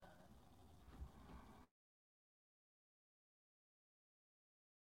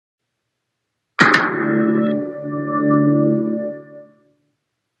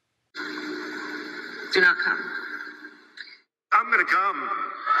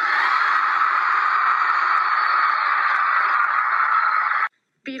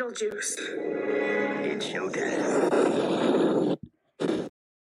Beetlejuice. It's showtime.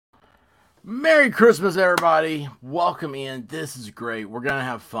 Merry Christmas, everybody. Welcome in. This is great. We're going to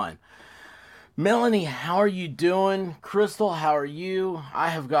have fun. Melanie, how are you doing? Crystal, how are you? I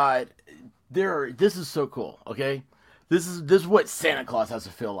have got this is so cool, okay? This is what Santa Claus has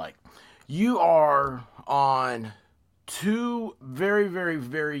to feel like. You are on two very, very,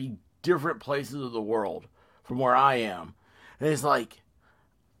 very different places of the world from where I am. And it's like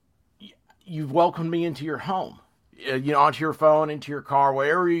you've welcomed me into your home, onto your phone, into your car,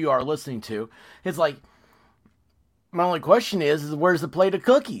 wherever you are listening to. It's like, my only question is where's the plate of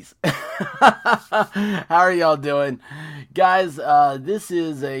cookies? How are y'all doing? Guys, this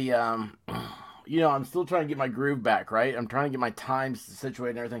is I'm still trying to get my groove back, right? I'm trying to get my times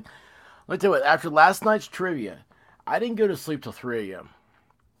situated and everything. Let me tell you what, after last night's trivia, I didn't go to sleep till 3 a.m.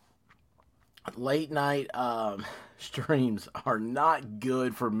 Late night streams are not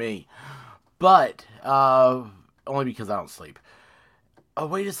good for me. But, only because I don't sleep. Oh,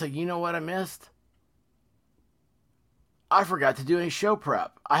 wait a second. You know what I missed? I forgot to do any show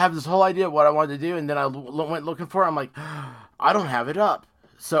prep. I have this whole idea of what I wanted to do, and then I went looking for it. I'm like, I don't have it up.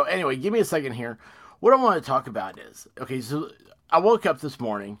 So, anyway, give me a second here. What I want to talk about is, okay, so I woke up this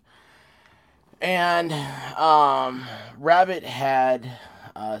morning, and Rabbit had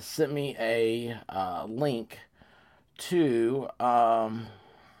sent me a link to,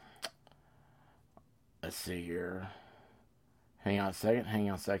 let's see here. Hang on a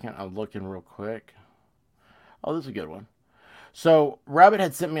second. I'm looking real quick. Oh, this is a good one. So, Rabbit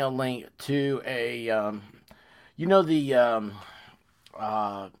had sent me a link to a, hey,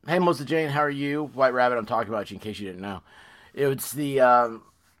 Melissa Jane, how are you? White Rabbit, I'm talking about you in case you didn't know. It's the,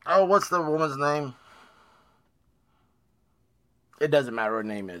 what's the woman's name? It doesn't matter what her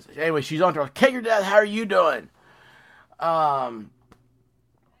name is. Anyway, she's on to her. Kate, your dad, how are you doing?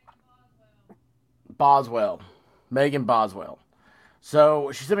 Boswell. Megan Boswell.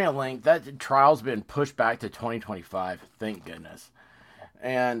 So she sent me a link. That trial's been pushed back to 2025. Thank goodness.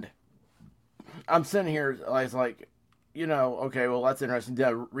 And I'm sitting here, I was like, okay, well, that's interesting. Did I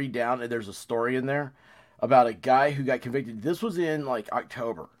read down? And there's a story in there about a guy who got convicted. This was in like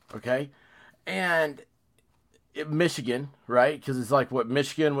October, okay? And Michigan, right? Because it's like what,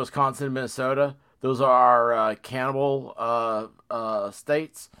 Michigan, Wisconsin, Minnesota. Those are our cannibal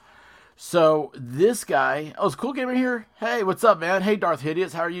states. So this guy, it's Cool Gamer here. Hey, what's up, man? Hey, Darth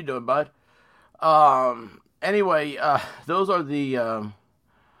Hideous, how are you doing, bud? Anyway, those are the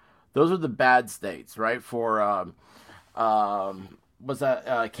bad states, right? For what's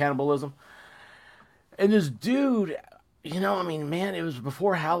that? Cannibalism. And this dude, man, it was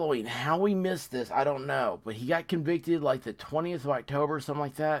before Halloween. How we missed this, I don't know. But he got convicted like the 20th of October, something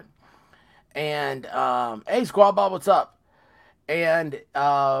like that. And hey, Squad Bob, what's up? And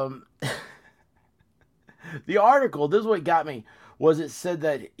the article, this is what got me, was it said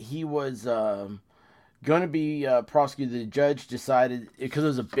that he was going to be prosecuted. The judge decided, because it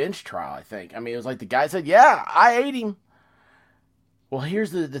was a bench trial, I think. I mean, it was like the guy said, yeah, I ate him. Well,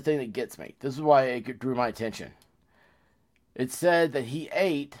 here's the thing that gets me. This is why it drew my attention. It said that he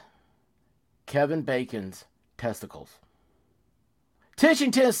ate Kevin Bacon's testicles.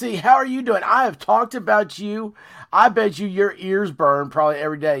 Tishing, Tennessee, how are you doing? I have talked about you. I bet you your ears burn probably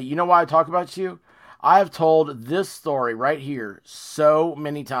every day. You know why I talk about you? I have told this story right here so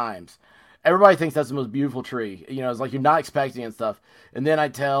many times. Everybody thinks that's the most beautiful tree. It's like you're not expecting and stuff. And then I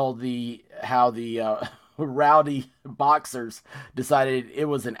tell how the rowdy boxers decided it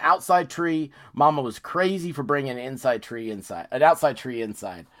was an outside tree. Mama was crazy for bringing an outside tree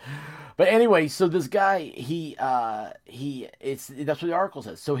inside. But anyway, so this guy, that's what the article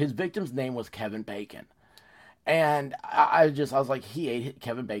says. So his victim's name was Kevin Bacon. And I was like, he ate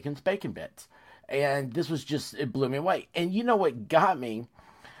Kevin Bacon's bacon bits. And this was it blew me away. And you know what got me?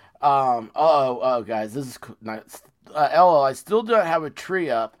 Guys, this is not, LOL, I still don't have a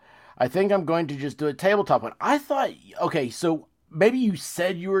tree up. I think I'm going to just do a tabletop one. I thought, okay, so maybe you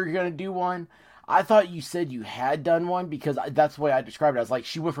said you were going to do one. I thought you said you had done one, because that's the way I described it. I was like,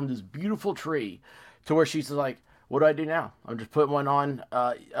 she went from this beautiful tree to where she's like, what do I do now? I'm just putting one on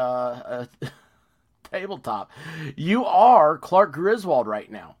tabletop. You are Clark Griswold right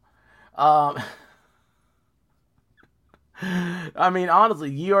now. I mean,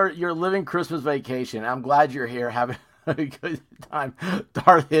 honestly, you're living Christmas vacation. I'm glad you're here having a good time.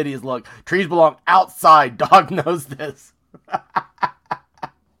 Darth Hideous, look, trees belong outside. Dog knows this.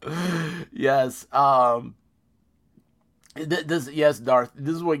 Yes. Yes, Darth.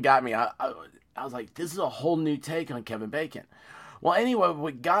 This is what got me. I was like, this is a whole new take on Kevin Bacon. Well, anyway,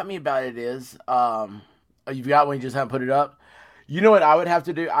 what got me about it is, you've got one, you just haven't put it up. You know what I would have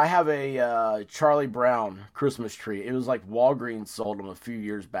to do? I have a Charlie Brown Christmas tree. It was like Walgreens sold them a few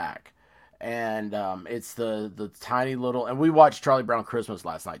years back, and it's the tiny little. And we watched Charlie Brown Christmas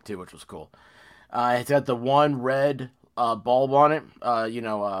last night too, which was cool. It's got the one red bulb on it.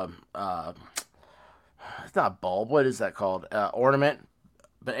 It's not bulb. What is that called? Ornament.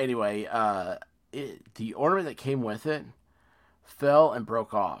 But anyway, the ornament that came with it fell and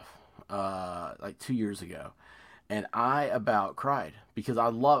broke off like 2 years ago, and I about cried because I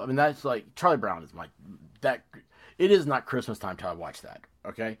love. I mean, that's like Charlie Brown is my that. It is not Christmas time till I watch that.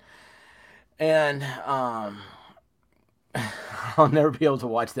 Okay, and I'll never be able to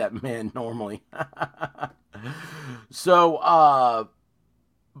watch that man normally. So,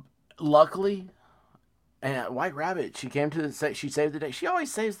 luckily, and White Rabbit, she came to she saved the day. She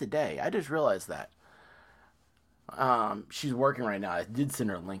always saves the day. I just realized that. She's working right now. I did send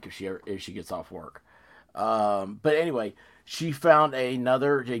her a link if she gets off work. But anyway, she found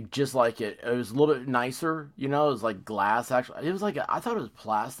another just like it. It was a little bit nicer, you know. It was like glass. Actually, it was like I thought it was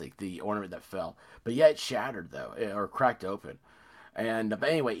plastic. The ornament that fell, but yeah, it shattered though, or cracked open. And but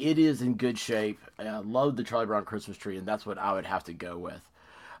anyway, it is in good shape. And I love the Charlie Brown Christmas tree, and that's what I would have to go with.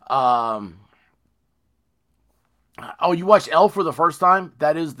 Um, oh, you watched Elf for the first time?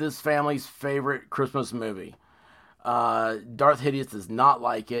 That is this family's favorite Christmas movie. Darth Hideous does not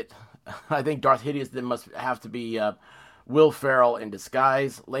like it. I think Darth Hideous then must have to be Will Ferrell in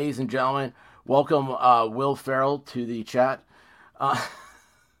disguise. Ladies and gentlemen, welcome Will Ferrell to the chat. Uh,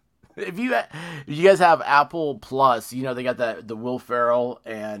 if you guys have Apple Plus, you know they got the Will Ferrell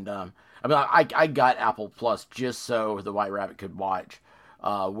and I mean I got Apple Plus just so the White Rabbit could watch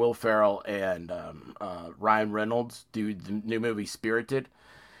Will Ferrell and Ryan Reynolds do the new movie Spirited,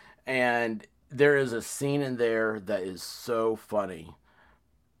 and there is a scene in there that is so funny.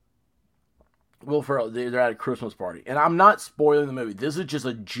 Will Ferrell, they're at a Christmas party, and I'm not spoiling the movie. This is just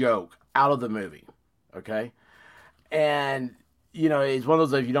a joke out of the movie, okay? And you know, it's one of those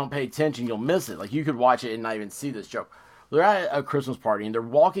that if you don't pay attention, you'll miss it. Like you could watch it and not even see this joke. They're at a Christmas party and they're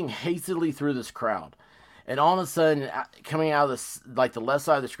walking hastily through this crowd, and all of a sudden, coming out of this, like the left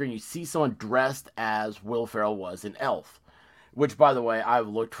side of the screen, you see someone dressed as Will Ferrell was in Elf. Which, by the way, I've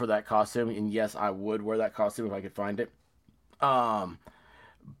looked for that costume, and yes, I would wear that costume if I could find it. Um,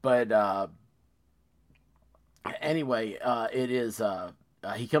 but anyway, it is.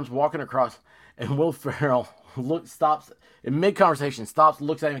 He comes walking across, and Will Ferrell stops in mid conversation, stops,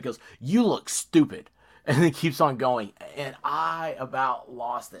 looks at him, and goes, "You look stupid," and then keeps on going. And I about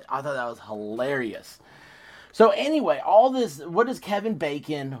lost it. I thought that was hilarious. So anyway, all this, what does Kevin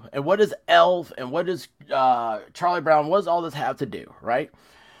Bacon and what does Elf and what does Charlie Brown, what does all this have to do, right?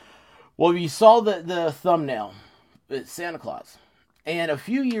 Well, you saw the thumbnail, it's Santa Claus. And a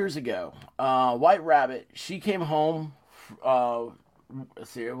few years ago, White Rabbit, she came home,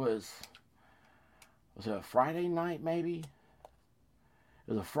 let's see, was it a Friday night maybe?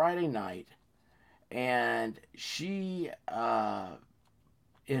 It was a Friday night, and she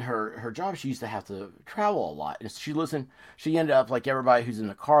in her job, she used to have to travel a lot. And she ended up like everybody who's in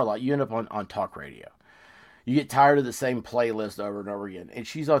the car a lot. You end up on talk radio. You get tired of the same playlist over and over again. And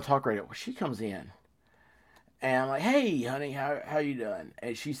she's on talk radio. Well, she comes in, and I'm like, "Hey, honey, how you doing?"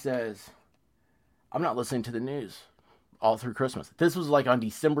 And she says, "I'm not listening to the news all through Christmas." This was like on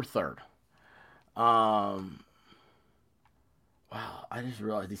December 3rd. Wow, I just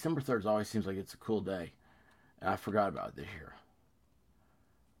realized December 3rd always seems like it's a cool day, and I forgot about it this year.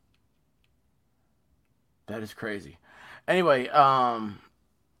 That is crazy. Anyway, so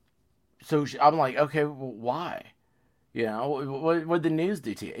I'm like, okay, well, why? You know, what the news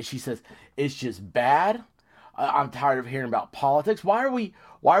do to you? And she says, it's just bad. I'm tired of hearing about politics. Why are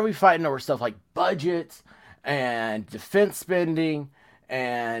we fighting over stuff like budgets and defense spending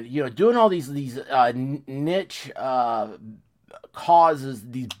and you know doing all these niche causes,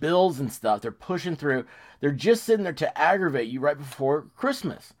 these bills and stuff they're pushing through. They're just sitting there to aggravate you right before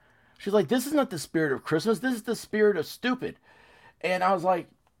Christmas. She's like, this is not the spirit of Christmas. This is the spirit of stupid. And I was like,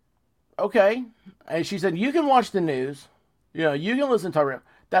 okay. And she said, you can watch the news. You know, you can listen to her.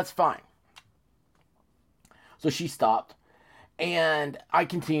 That's fine. So she stopped. And I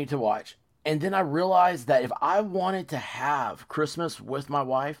continued to watch. And then I realized that if I wanted to have Christmas with my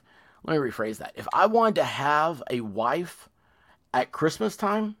wife, let me rephrase that. If I wanted to have a wife at Christmas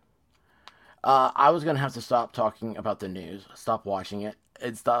time, I was going to have to stop talking about the news, stop watching it,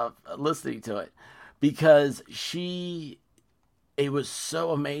 and stop listening to it. Because it was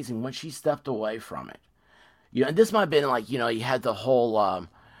so amazing when she stepped away from it. You know, and this might have been like, you know, you had the whole,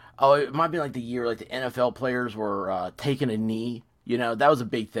 it might be like the year like the NFL players were taking a knee. You know, that was a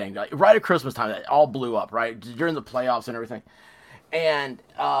big thing. Like, right at Christmas time, that all blew up, right? During the playoffs and everything. And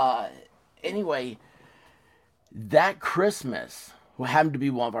anyway, that Christmas happened to be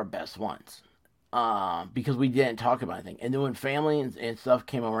one of our best ones. Because we didn't talk about anything. And then when family and stuff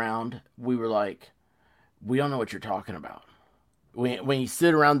came around, we were like, we don't know what you're talking about. When you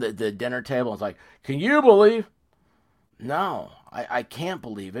sit around the dinner table, it's like, can you believe? No, I can't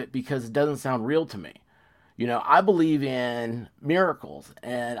believe it because it doesn't sound real to me. I believe in miracles,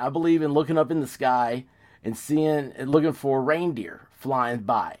 and I believe in looking up in the sky and seeing and looking for reindeer flying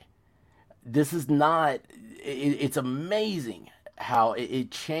by. This is not. It's amazing how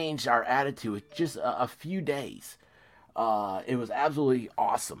it changed our attitude with just a few days. It was absolutely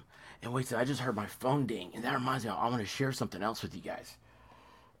awesome. And wait, I just heard my phone ding, and that reminds me, I want to share something else with you guys.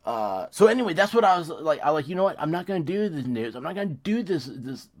 So anyway, that's what I was like. You know what? I'm not going to do the news. I'm not going to do this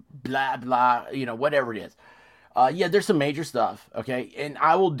blah blah. Whatever it is. Yeah, there's some major stuff. Okay, and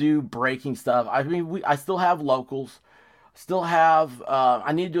I will do breaking stuff. I mean, I still have locals. Still have.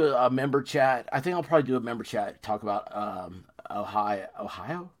 I need to do a member chat. I think I'll probably do a member chat. Talk about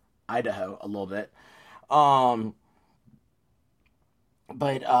Idaho a little bit. Um,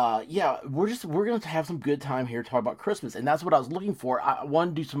 but yeah, we're gonna have some good time here talk about Christmas, and that's what I was looking for. I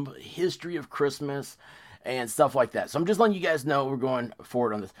want to do some history of Christmas and stuff like that. So I'm just letting you guys know we're going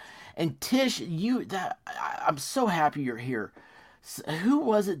forward on this. And Tish, I'm so happy you're here. Who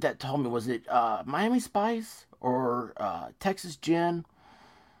was it that told me? Was it Miami Spice or Texas Gin?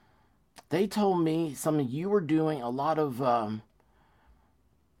 They told me something you were doing a lot of.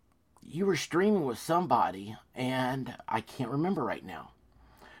 You were streaming with somebody, and I can't remember right now.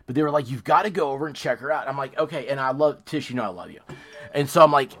 But they were like, you've got to go over and check her out. I'm like, okay. And I love Tish, I love you. And so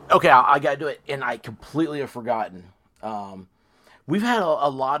I'm like, okay, I got to do it. And I completely have forgotten. We've had a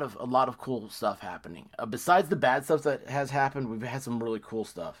lot of cool stuff happening. Besides the bad stuff that has happened, we've had some really cool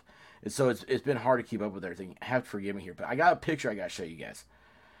stuff. And so it's been hard to keep up with everything. Have to forgive me here, but I got a picture I got to show you guys.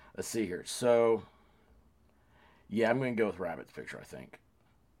 Let's see here. So, yeah, I'm going to go with Rabbit's picture, I think.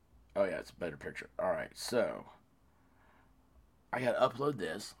 Oh, yeah, it's a better picture. All right, so I got to upload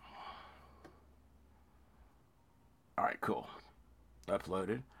this. All right, cool.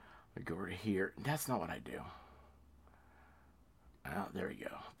 Uploaded. We go over to here. That's not what I do. Oh, there we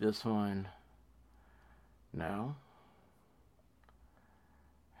go. This one. No.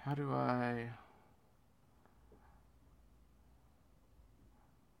 How do I...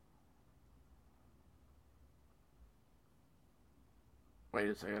 Wait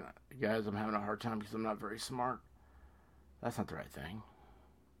a second. Guys, I'm having a hard time because I'm not very smart. That's not the right thing.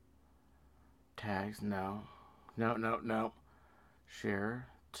 Tags, no. No. Share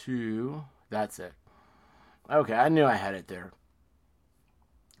to. That's it. Okay, I knew I had it there.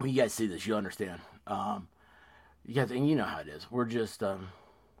 When you guys see this, you'll understand. You guys, and you know how it is. We're just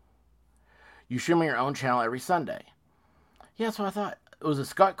you stream on your own channel every Sunday. Yeah, that's what I thought. Was it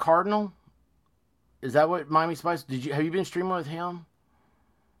Scott Cardinal? Is that what Miami Spice? Have you been streaming with him?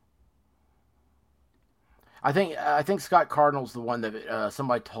 I think Scott Cardinal's the one that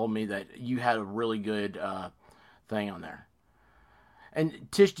somebody told me that you had a really good thing on there. And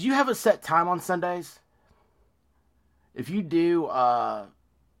Tish, do you have a set time on Sundays? If you do,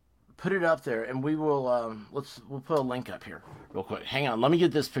 put it up there, and we will. We'll put a link up here real quick. Hang on, let me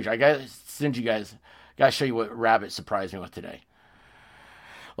get this picture. I gotta send you guys. Gotta show you what Rabbit surprised me with today.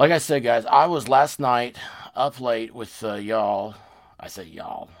 Like I said, guys, I was last night up late with y'all. I say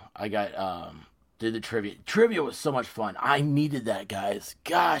y'all. I got did the trivia. Trivia was so much fun. I needed that, guys.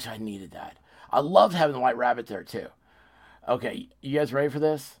 Gosh, I needed that. I loved having the White Rabbit there too. Okay, you guys ready for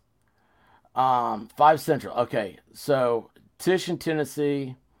this? 5 Central. Okay, so Tish in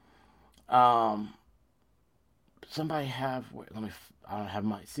Tennessee. Somebody have. Wait, let me. I don't have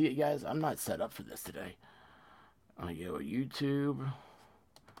my. See it, guys. I'm not set up for this today. I'm gonna go to YouTube.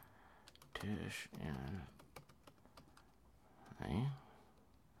 Tish and. Hey.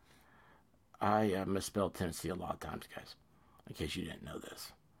 I misspelled Tennessee a lot of times, guys. In case you didn't know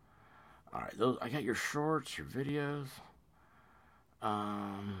this. All right, those. I got your shorts, your videos.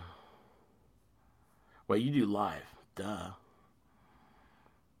 Wait, you do live. Duh.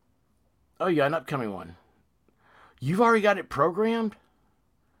 Oh, you got an upcoming one. You've already got it programmed?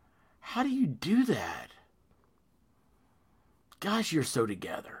 How do you do that? Gosh, you're so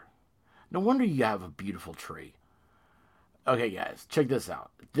together. No wonder you have a beautiful tree. Okay, guys, check this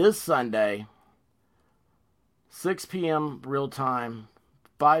out. This Sunday, 6 p.m. real time,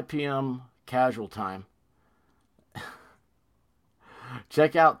 5 p.m. casual time.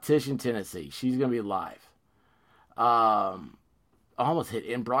 Check out Tish in Tennessee. She's going to be live. I almost hit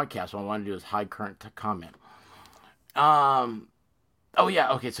in broadcast. What I want to do is hide current comment. Oh,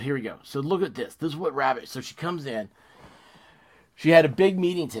 yeah. Okay, so here we go. So look at this. This is what Rabbit. So she comes in. She had a big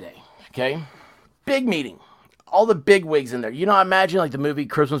meeting today. Okay, big meeting. All the big wigs in there. You know, I imagine like the movie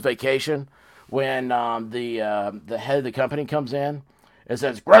Christmas Vacation when the head of the company comes in. It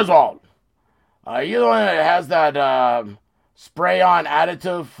says, Griswold, are you the one that has that spray on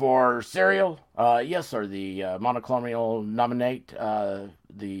additive for cereal? Yes, sir. The monoclonal nominate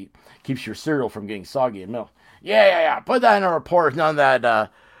the keeps your cereal from getting soggy in milk. Yeah. Put that in a report. None of that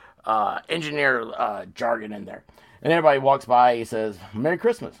engineer jargon in there. And everybody walks by. He says, "Merry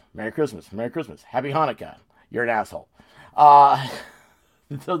Christmas, Merry Christmas, Merry Christmas, Happy Hanukkah." You're an asshole. Uh,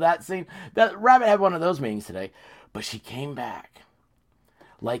 so that scene, that Rabbit had one of those meetings today, but she came back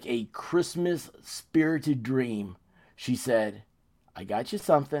like a Christmas spirited dream. She said, "I got you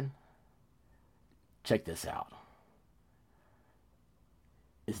something. Check this out."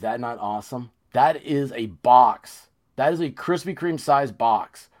 Is that not awesome? That is a box. That is a Krispy Kreme sized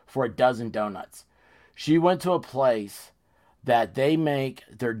box for a dozen donuts. She went to a place that they make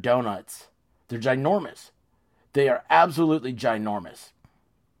their donuts. They're ginormous. They are absolutely ginormous.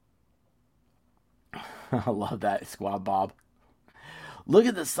 I love that, Squad Bob. Look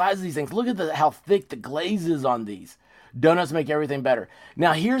at the size of these things. Look at how thick the glaze is on these. Donuts make everything better.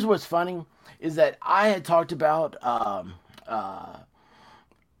 Now, here's what's funny is that I had talked about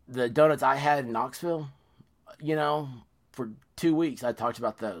the donuts I had in Knoxville. You know, for 2 weeks, I talked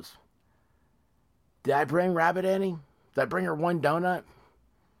about those. Did I bring Rabbit any? Did I bring her one donut?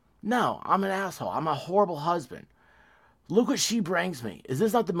 No, I'm an asshole. I'm a horrible husband. Look what she brings me. Is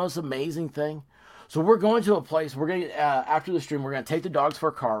this not the most amazing thing? So we're going to a place. We're going to after the stream. We're going to take the dogs for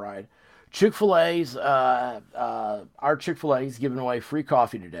a car ride. Chick-fil-A's. Our Chick-fil-A is giving away free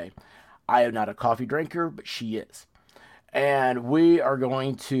coffee today. I am not a coffee drinker, but she is, and we are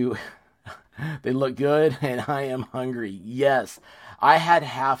going to. They look good, and I am hungry. Yes, I had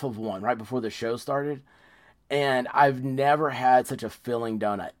half of one right before the show started, and I've never had such a filling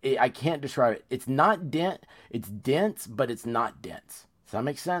donut. I can't describe it. It's not dense. It's dense, but it's not dense. Does that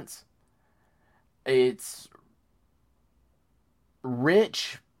make sense? It's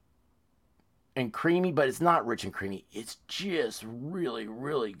rich and creamy, but it's not rich and creamy. It's just really,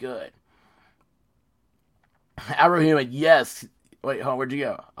 really good. Abraham, yes. Wait, hold on, where'd you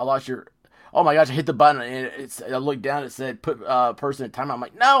go? I lost your. Oh my gosh, I hit the button and I looked down. It said put person in timeout. I'm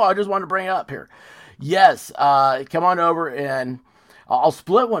like, no, I just wanted to bring it up here. Yes, come on over and I'll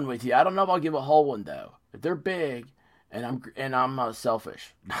split one with you. I don't know if I'll give a whole one though. If they're big, and I'm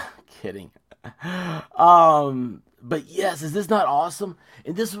selfish. Kidding. But yes, is this not awesome?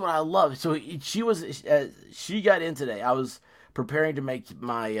 And this is what I love. So she got in today. I was preparing to make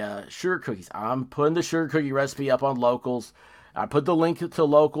my sugar cookies. I'm putting the sugar cookie recipe up on Locals. I put the link to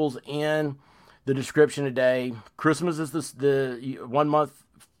Locals in the description today. Christmas is the 1 month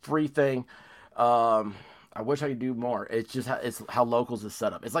free thing. I wish I could do more. It's how Locals is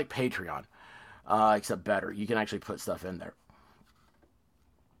set up. It's like Patreon, except better. You can actually put stuff in there.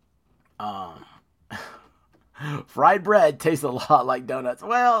 Um, Fried bread tastes a lot like donuts.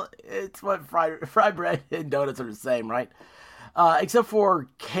 Well, it's what fried bread and donuts are the same, right? Except for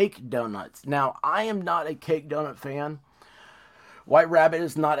cake donuts. Now, I am not a cake donut fan. White Rabbit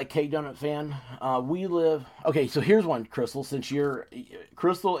is not a cake donut fan. We live. Okay, so here's one, Crystal.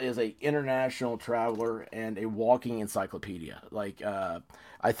 Crystal is a international traveler and a walking encyclopedia. Like,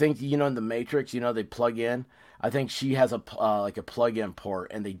 I think in the Matrix, they plug in. I think she has like a plug-in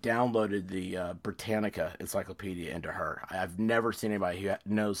port, and they downloaded the Britannica encyclopedia into her. I've never seen anybody who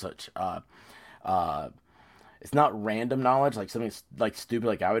knows such. Uh, it's not random knowledge, like something like stupid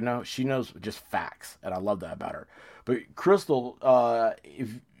like I would know. She knows just facts, and I love that about her. But Crystal, if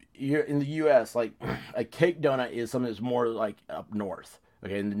you're in the U.S., like a cake donut is something that's more like up north,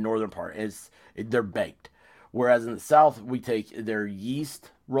 okay, in the northern part. They're baked, whereas in the South we take their yeast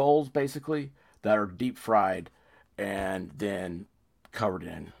rolls basically that are deep fried and then covered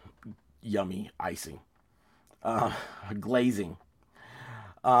in yummy icing, glazing.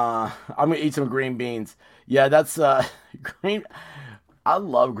 I'm gonna eat some green beans. Yeah, that's green. I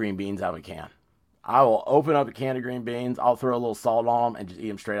love green beans out of a can. I will open up a can of green beans. I'll throw a little salt on them and just eat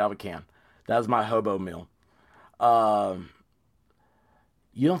them straight out of a can. That's my hobo meal. Um,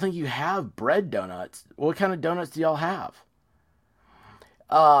 you don't think you have bread donuts? What kind of donuts do y'all have?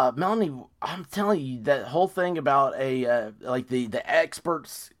 Melanie, I'm telling you that whole thing about a like the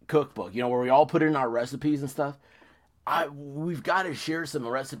experts cookbook, where we all put in our recipes and stuff. We've got to share some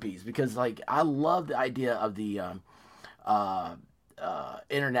recipes because like I love the idea of the uh,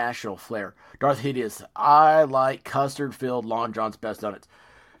 international flair. Darth Hideous, I like custard filled Long John's best donuts,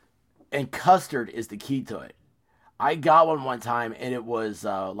 and custard is the key to it. I got one time and it was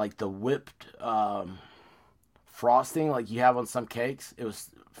like the whipped frosting like you have on some cakes. It was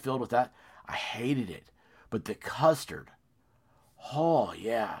filled with that. I hated it. But the custard, oh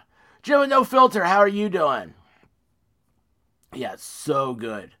yeah. Jim with No Filter, how are you doing? Yeah, it's so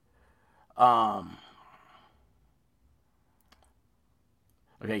good. Um,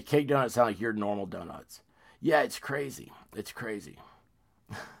 okay, cake donuts sound like your normal donuts. Yeah, it's crazy. It's crazy.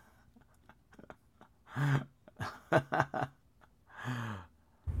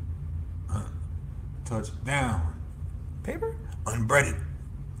 Touchdown. Paper? Unbreaded.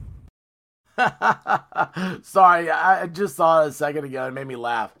 Sorry, I just saw it a second ago. It made me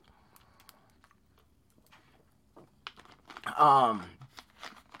laugh. Um.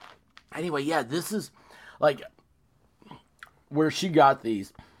 Anyway, yeah, this is like where she got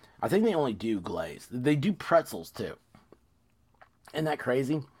these. I think they only do glaze. They do pretzels too. Isn't that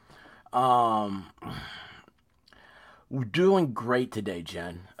crazy? Um. We're doing great today,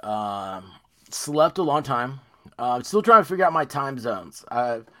 Jen. Slept a long time. Still trying to figure out my time zones.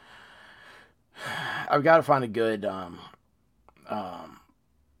 I've got to find a good.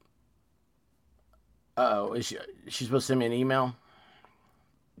 Oh, is she supposed to send me an email?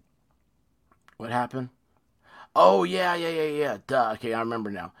 What happened? Oh yeah. Duh. Okay, I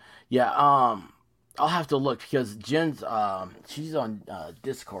remember now. Yeah. I'll have to look because Jen's she's on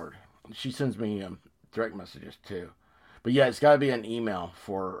Discord. She sends me direct messages too. But yeah, it's got to be an email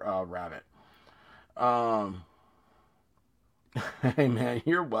for Rabbit. Um. Hey man,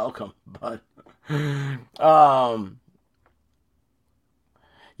 you're welcome, bud. um.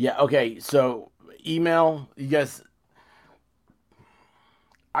 Yeah. Okay. So email. You guys.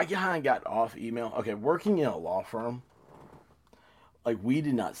 I kind of got off email. Okay, working in a law firm, like we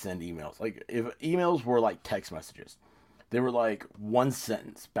did not send emails. Like if emails were like text messages, they were like one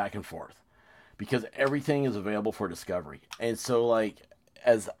sentence back and forth because everything is available for discovery. And so like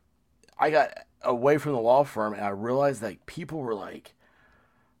as I got away from the law firm and I realized like people were like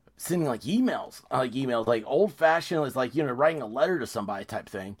sending like emails, like old fashioned, it's like, writing a letter to somebody type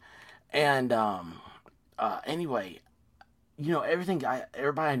thing. And anyway, everybody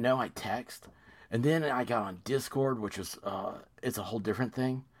I know I text, and then I got on Discord, which is it's a whole different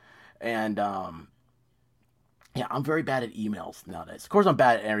thing, and yeah, I'm very bad at emails nowadays. Of course, I'm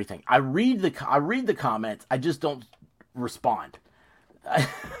bad at everything. I read the comments, I just don't respond. Hang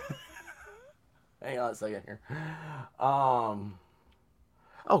on a second here. Oh,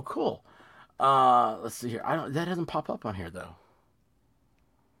 cool. Let's see here. That doesn't pop up on here though.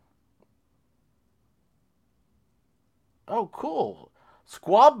 Oh, cool.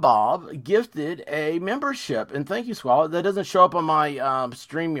 Squab Bob gifted a membership, and thank you, Squab. That doesn't show up on my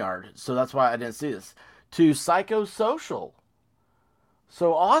StreamYard, so that's why I didn't see this. To Psychosocial.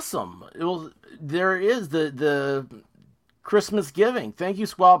 So awesome! There is the Christmas giving. Thank you,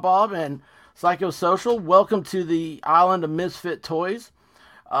 Squab Bob and Psychosocial. Welcome to the Island of Misfit Toys.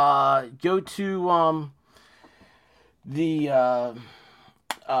 Go to the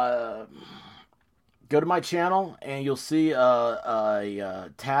go to my channel and you'll see a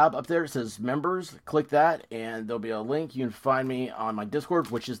tab up there. It says members. Click that and there'll be a link. You can find me on my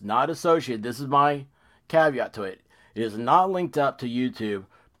Discord, which is not associated. This is my caveat to it. It is not linked up to YouTube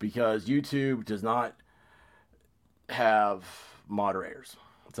because YouTube does not have moderators.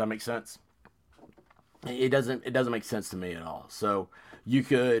 Does that make sense? It doesn't make sense to me at all. So you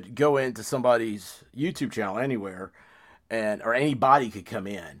could go into somebody's YouTube channel anywhere or anybody could come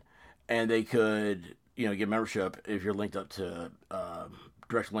in and they could get membership if you're linked up to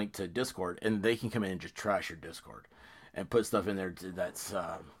direct link to Discord, and they can come in and just trash your Discord and put stuff in there that's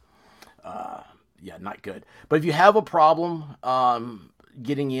not good. But if you have a problem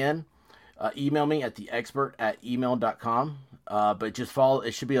getting in, email me at theexpert@email.com. But just follow.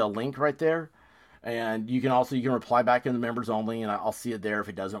 It should be a link right there, and you can reply back in the members only, and I'll see it there if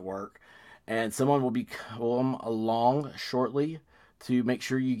it doesn't work. And someone will come along shortly to make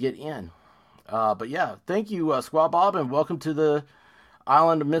sure you get in. But yeah, thank you, Squaw Bob, and welcome to the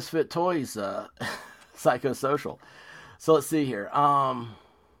Island of Misfit Toys, Psychosocial. So let's see here.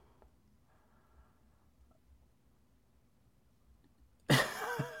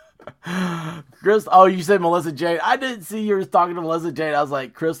 Chris, oh, you said Melissa Jade. I didn't see you were talking to Melissa Jade. I was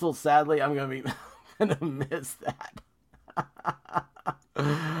like, Crystal, sadly, I'm gonna miss that.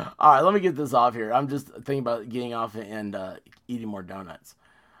 All right, let me get this off here. I'm just thinking about getting off and eating more donuts.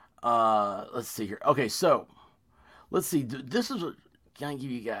 Let's see here. Okay, so let's see. This is can I give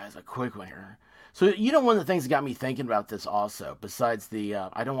you guys a quick one here? So one of the things that got me thinking about this also, besides the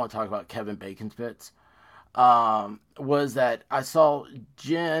I don't want to talk about Kevin Bacon's bits, was that I saw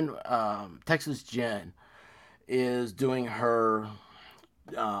Jen, Texas Jen, is doing her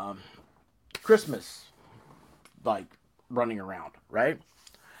Christmas like running around, right?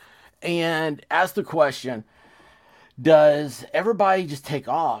 And ask the question, does everybody just take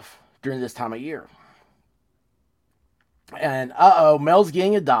off during this time of year? And Mel's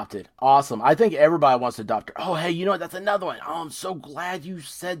getting adopted. Awesome. I think everybody wants to adopt her. Oh, hey, you know what? That's another one. Oh, I'm so glad you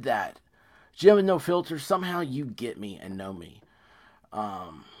said that. Jim with No Filter, somehow you get me and know me.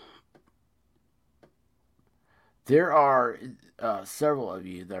 There are several of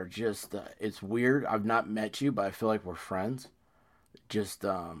you that are just, it's weird. I've not met you, but I feel like we're friends. Just,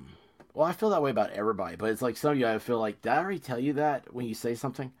 well, I feel that way about everybody, but it's like some of you, I feel like, did I already tell you that when you say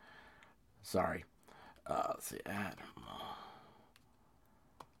something? Sorry. Let's see, Adam.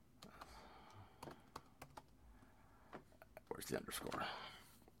 Where's the underscore?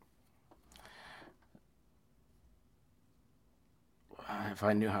 If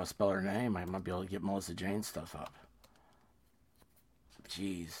I knew how to spell her name, I might be able to get Melissa Jane's stuff up.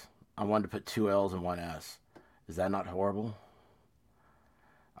 Jeez. I wanted to put 2 L's and 1 S. Is that not horrible?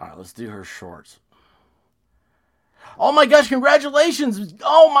 Alright, let's do her shorts. Oh my gosh, congratulations!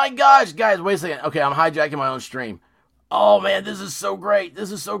 Oh my gosh, guys, wait a second. Okay, I'm hijacking my own stream. Oh man, this is so great.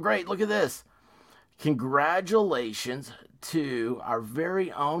 This is so great. Look at this. Congratulations to our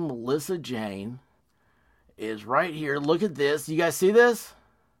very own Melissa Jane. Is right here. Look at this. You guys see this?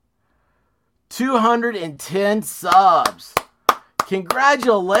 210 subs.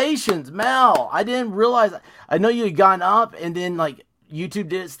 Congratulations, Mel. I didn't realize. I know you had gone up and then like YouTube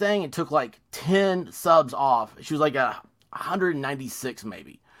did its thing and took like 10 subs off. She was like 196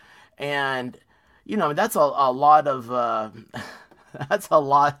 maybe. And you know, that's a lot of that's a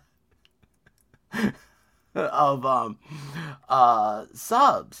lot of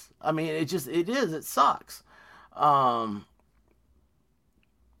subs. I mean, it sucks. But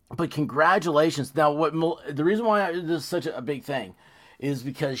congratulations. Now, the reason why this is such a big thing is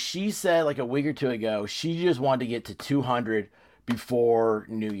because she said like a week or two ago, she just wanted to get to 200 before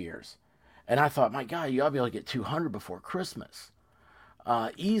New Year's. And I thought, my God, you ought to be able to get 200 before Christmas.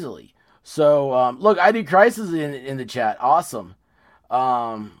 Easily. So, look, ID Crisis in the chat. Awesome.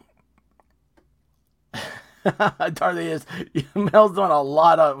 Dorothy is Mel's doing a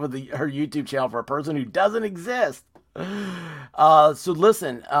lot with her YouTube channel for a person who doesn't exist. So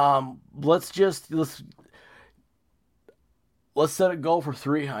listen, let's set a goal for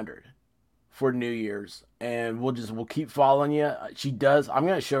 300 for New Year's, and we'll keep following you. She does. I'm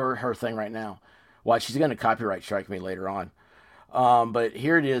gonna show her thing right now. Why she's gonna copyright strike me later on. But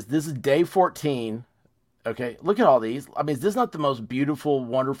here it is. This is day 14. Okay, look at all these. I mean, is this not the most beautiful,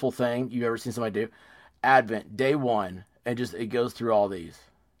 wonderful thing you've ever seen somebody do? Advent, day 1, and it goes through all these.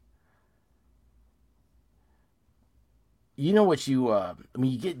 You know what you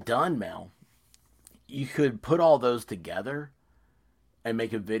get done, Mel. You could put all those together and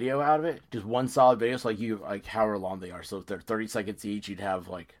make a video out of it. Just one solid video, so like however long they are. So if they're 30 seconds each, you'd have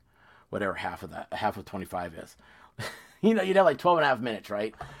like whatever half of 25 is. You know, you'd have like 12 and a half minutes,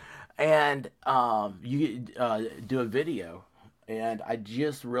 right? And you do a video. And I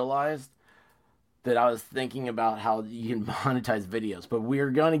just realized that I was thinking about how you can monetize videos, but we're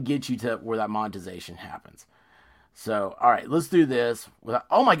going to get you to where that monetization happens. So, all right, let's do this.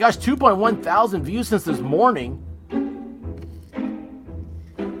 Oh my gosh, 2.1 thousand views since this morning.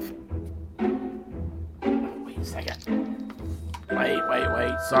 Wait a second.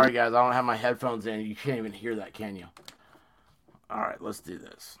 Wait. Sorry, guys, I don't have my headphones in. You can't even hear that, can you? All right, let's do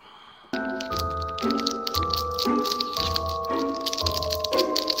this.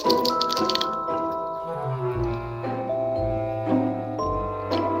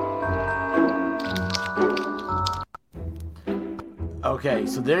 Okay,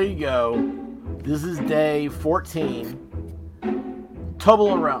 so there you go. This is day 14.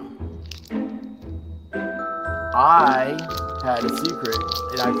 Toblerone. I had a secret,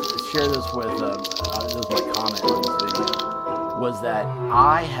 and I share this with this was my comment on this video, was that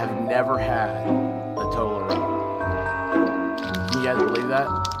I have never had a Toblerone. Can you guys believe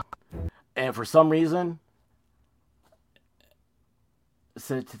that? And for some reason,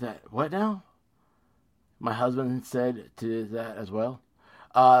 said to that, what now? My husband said to that as well.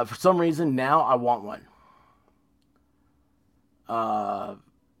 For some reason, now I want one.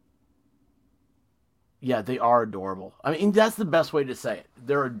 Yeah, they are adorable. I mean, that's the best way to say it.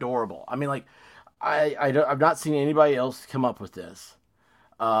 They're adorable. I mean, like, I've not seen anybody else come up with this.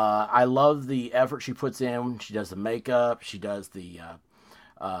 I love the effort she puts in. She does the makeup. She does the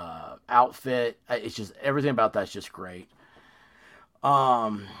outfit. It's just, everything about that's just great.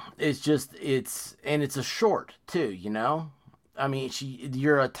 It's a short too, you know? I mean,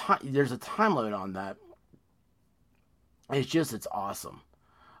 there's a time limit on that. It's awesome.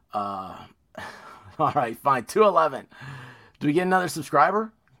 All right, fine. 211. Do we get another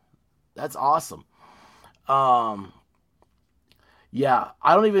subscriber? That's awesome. Yeah,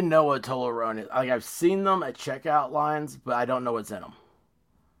 I don't even know what Toblerone is. Like, I've seen them at checkout lines, but I don't know what's in them.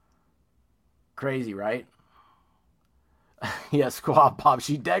 Crazy, right? Yeah, Squad Pop.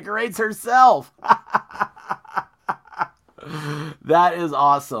 She decorates herself. That is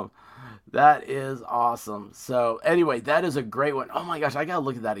awesome. That is awesome. So, anyway, that is a great one. Oh my gosh, I gotta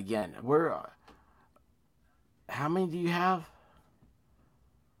look at that again. How many do you have?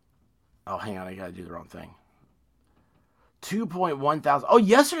 Oh, hang on, I gotta do the wrong thing. 2.1 thousand. Oh,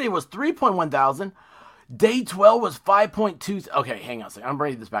 yesterday was 3.1 thousand. Day 12 was 5.2. Okay, hang on a second. I'm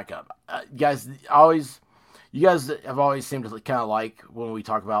bringing this back up. You guys have always seemed to kind of like when we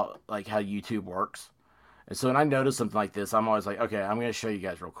talk about like how YouTube works. And so when I notice something like this, I'm always like, okay, I'm going to show you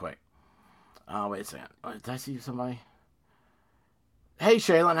guys real quick. Wait a second. Did I see somebody? Hey,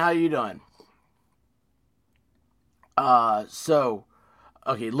 Shaylin, how you doing?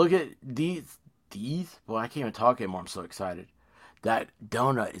 Okay, look at these. Boy, I can't even talk anymore. I'm so excited. That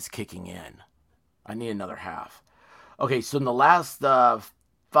donut is kicking in. I need another half. Okay, so in the last 5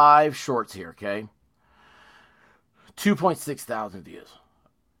 shorts here, okay, 2.6 thousand views.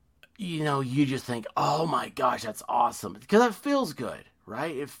 You know, you just think, oh my gosh, that's awesome. Because it feels good,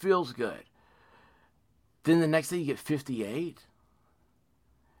 right? It feels good. Then the next day you get 58.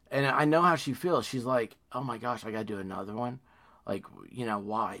 And I know how she feels. She's like, oh my gosh, I got to do another one. Like, you know,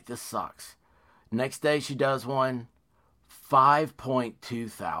 why? This sucks. Next day she does one, 5.2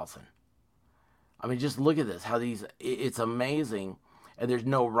 thousand. I mean, just look at this. How it's amazing. And there's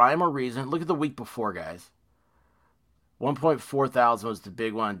no rhyme or reason. Look at the week before, guys. 1.4 thousand was the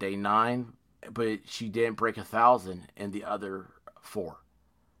big one on day 9, but she didn't break 1,000 in the other 4.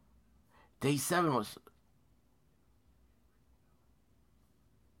 Day 7 was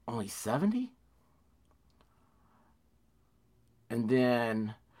only 70? And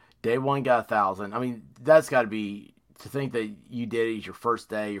then day 1 got 1,000. I mean, that's got to be, to think that you did it as your first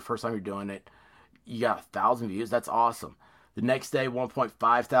day, your first time you're doing it, you got 1,000 views. That's awesome. The next day,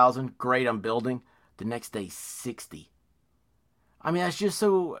 1.5 thousand. Great, I'm building. The next day, 60. I mean, that's just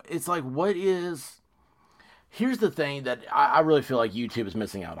so, it's like, here's the thing that I really feel like YouTube is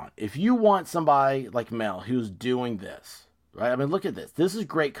missing out on. If you want somebody like Mel who's doing this, right? I mean, look at this. This is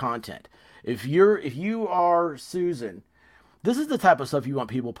great content. If you are Susan, this is the type of stuff you want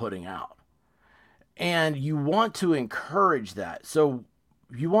people putting out. And you want to encourage that. So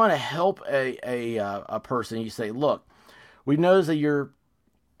you want to help a person. You say, look, we noticed that your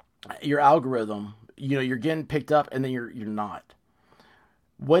algorithm, you know, you're getting picked up and then you're not.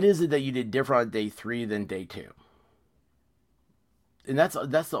 What is it that you did different on day 3 than day 2? And that's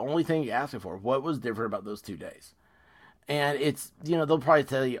the only thing you're asking for. What was different about those 2 days? And it's, you know, they'll probably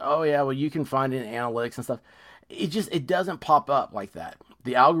tell you, oh yeah, well, you can find it in analytics and stuff. It doesn't pop up like that.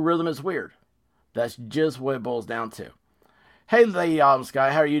 The algorithm is weird. That's just what it boils down to. Hey, Lady Autumn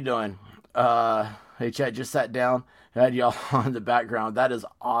Sky, how are you doing? Hey, chat, just sat down. I had y'all on the background. That is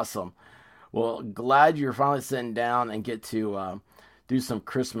awesome. Well, glad you're finally sitting down and get to do some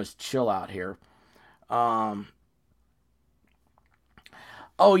Christmas chill out here. Oh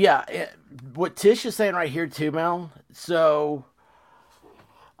yeah, what Tish is saying right here too, Mel. So,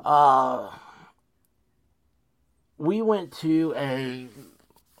 we went to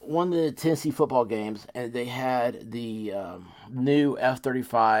one of the Tennessee football games, and they had the new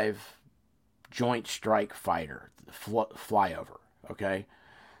F-35 Joint Strike Fighter flyover. Okay,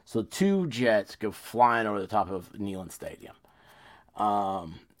 so 2 jets go flying over the top of Neyland Stadium.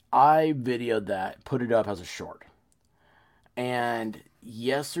 I videoed that, put it up as a short, and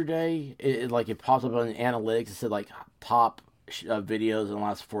yesterday it popped up on the analytics. It said like top videos in the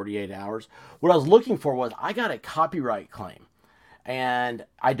last 48 hours. What I was looking for was, I got a copyright claim, and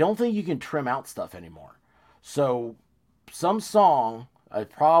I don't think you can trim out stuff anymore. So some song, I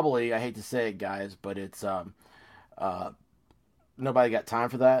hate to say it, guys, but it's nobody got time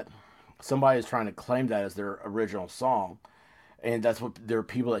for that. Somebody is trying to claim that as their original song. And there are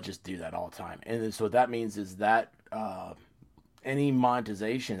people that just do that all the time. And so what that means is that any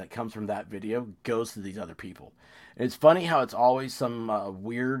monetization that comes from that video goes to these other people. And it's funny how it's always some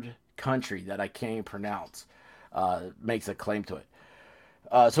weird country that I can't even pronounce makes a claim to it.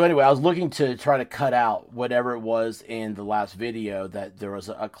 So anyway, I was looking to try to cut out whatever it was in the last video that there was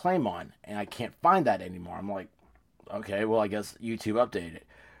a claim on, and I can't find that anymore. I'm like, okay, well, I guess YouTube updated it.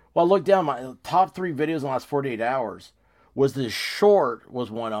 Well, I looked down, my top 3 videos in the last 48 hours was the short, was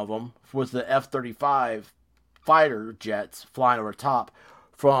one of them, was the F-35 fighter jets flying over top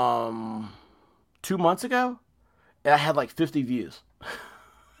from 2 months ago, and I had like 50 views.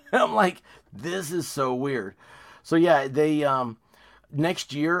 I'm like, this is so weird. So yeah, they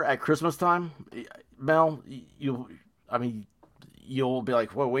next year at Christmas time, Mel, I mean, you'll be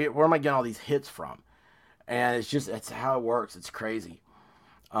like, well, where am I getting all these hits from? And it's how it works. It's crazy.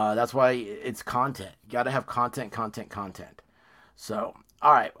 That's why it's content. You got to have content, content, content. So,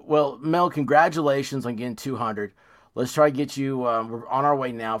 all right. Well, Mel, congratulations on getting 200. Let's try to get you. We're on our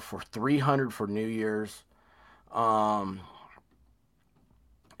way now for 300 for New Year's. And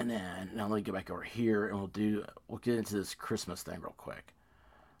then now let me get back over here, and we'll get into this Christmas thing real quick.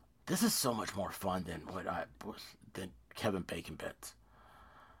 This is so much more fun than Kevin Bacon Bits.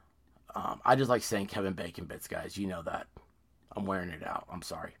 I just like saying Kevin Bacon Bits, guys. You know that. I'm wearing it out. I'm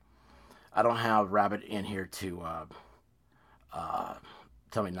sorry. I don't have Rabbit in here to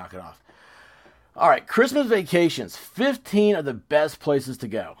tell me to knock it off. All right, Christmas vacations. 15 of the best places to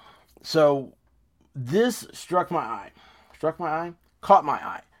go. So this struck my eye. Caught my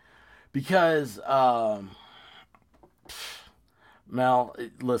eye. Because, Mel,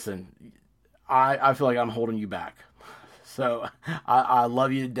 listen, I feel like I'm holding you back. So I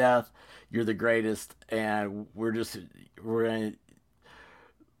love you to death. You're the greatest, and we're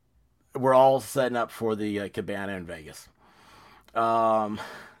all setting up for the Cabana in Vegas.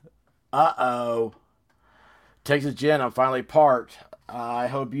 Texas Jen, I'm finally parked. I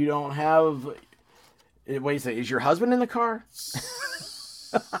hope you don't have. Wait a second, is your husband in the car?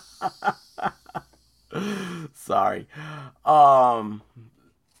 Sorry.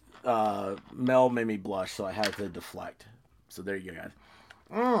 Mel made me blush, so I had to deflect. So there you go, guys.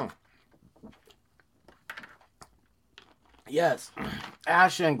 Yes,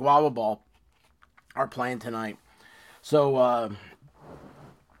 Ash and Guava Ball are playing tonight. So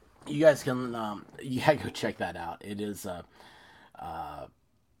you guys can go check that out. It is I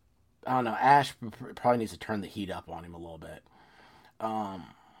don't know. Ash probably needs to turn the heat up on him a little bit.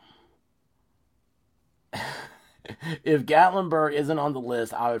 If Gatlinburg isn't on the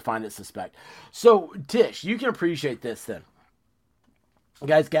list, I would find it suspect. So, Tish, you can appreciate this then.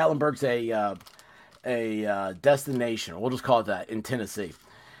 Guys, Gatlinburg's a destination. We'll just call it that, in Tennessee.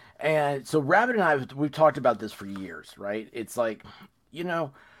 And so Rabbit and I, we've talked about this for years, right? It's like,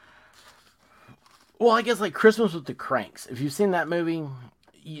 well, I guess like Christmas with the Cranks. If you've seen that movie,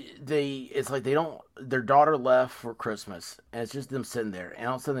 it's like their daughter left for Christmas, and it's just them sitting there. And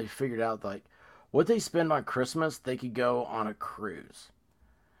all of a sudden they figured out, like, what they spend on Christmas, they could go on a cruise.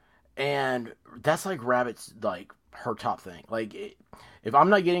 And that's like Rabbit's, like, her top thing. Like, if I'm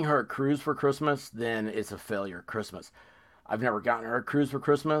not getting her a cruise for Christmas, then it's a failure Christmas. I've never gotten her a cruise for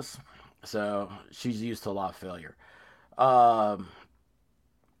Christmas, so she's used to a lot of failure. But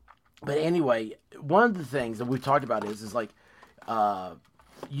anyway, one of the things that we've talked about is like, that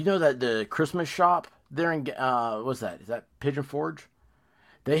the Christmas shop there in, what's that? Is that Pigeon Forge?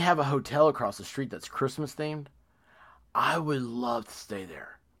 They have a hotel across the street that's Christmas themed. I would love to stay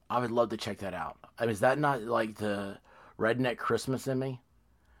there. I would love to check that out. I mean, is that not like the redneck Christmas in me?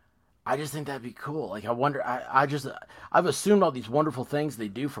 I just think that'd be cool. Like, I wonder, I've assumed all these wonderful things they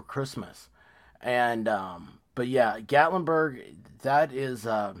do for Christmas. And, but yeah, Gatlinburg, that is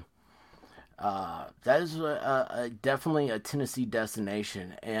definitely a Tennessee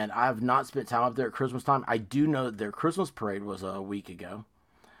destination. And I have not spent time up there at Christmas time. I do know that their Christmas parade was a week ago.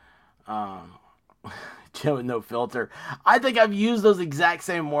 Jim with no filter. I think I've used those exact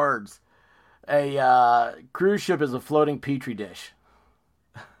same words. A cruise ship is a floating petri dish.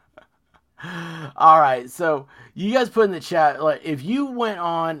 All right, so you guys put in the chat, like, if you went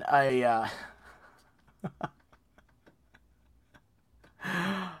on a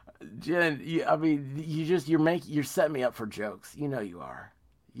Jen, you're setting me up for jokes. You know you are.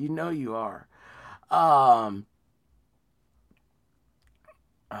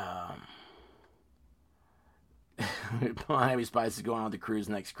 Miami Spice is going on the cruise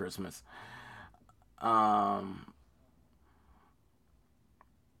next Christmas.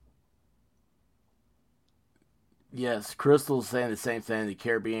 Yes, Crystal's saying the same thing. The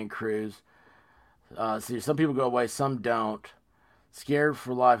Caribbean cruise. See, some people go away, some don't. Scared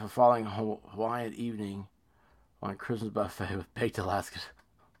for life of following Hawaiian evening on Christmas buffet with baked Alaska.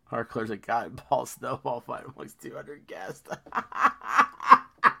 Harklers a cotton ball snowball fight amongst 200 guests.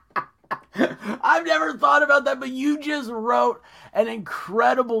 I've never thought about that, but you just wrote an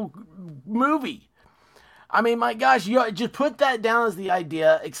incredible movie. I mean, my gosh, you just put that down as the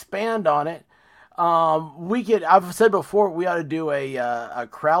idea, expand on it. I've said before, we ought to do a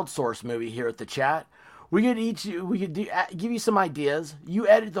crowdsource movie here at the chat. We could give you some ideas. You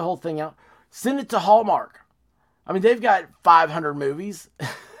edit the whole thing out, send it to Hallmark. I mean, they've got 500 movies.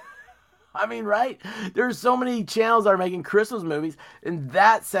 I mean, right? There's so many channels that are making Christmas movies, and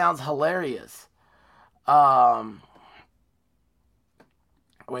that sounds hilarious. Um,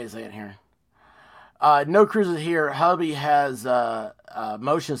 Wait a second here. No cruises here. Hubby has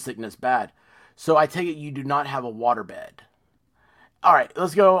motion sickness bad. So I take it you do not have a waterbed. All right,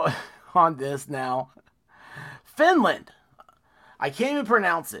 let's go on this now. Finland. I can't even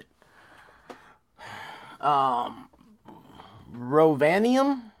pronounce it.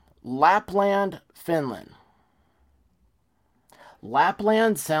 Rovanium, Lapland, Finland.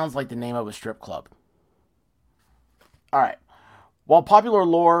 Lapland sounds like the name of a strip club. All right. While popular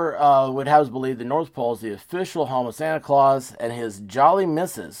lore would have us believe the North Pole is the official home of Santa Claus and his jolly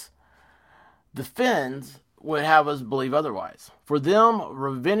missus, the Finns would have us believe otherwise. For them,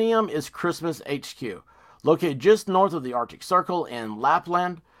 Rovaniemi is Christmas HQ. Located just north of the Arctic Circle in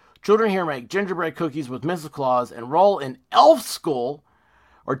Lapland, children here make gingerbread cookies with Mrs. Claus, enroll in elf school,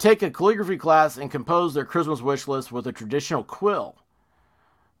 or take a calligraphy class and compose their Christmas wish list with a traditional quill.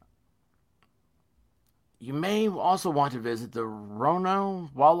 You may also want to visit the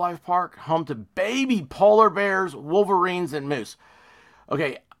Rono Wildlife Park, home to baby polar bears, wolverines, and moose.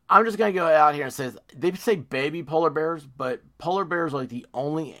 Okay, I'm just going to go out here and say, they say baby polar bears, but polar bears are like the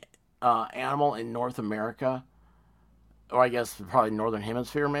only animal in North America, or I guess probably Northern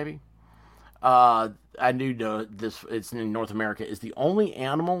Hemisphere maybe. I knew this, it's in North America, is the only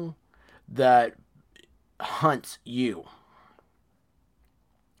animal that hunts you.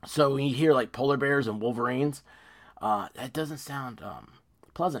 So when you hear like polar bears and wolverines, that doesn't sound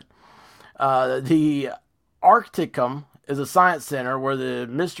pleasant. The Arcticum is a science center where the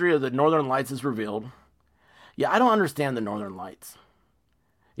mystery of the Northern Lights is revealed. Yeah, I don't understand the Northern Lights.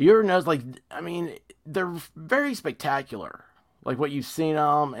 You ever notice, like, I mean, they're very spectacular. Like what you've seen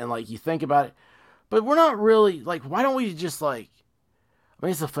them and like you think about it. But we're not really, like, why don't we just like, I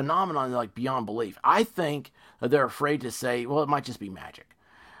mean, it's a phenomenon like beyond belief. I think that they're afraid to say, well, it might just be magic.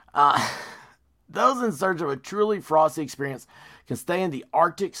 Those in search of a truly frosty experience can stay in the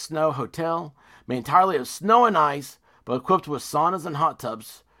Arctic Snow Hotel, made entirely of snow and ice, but equipped with saunas and hot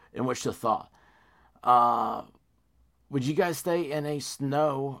tubs in which to thaw. Would you guys stay in a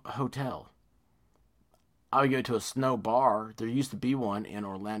snow hotel? I would go to a snow bar. There used to be one in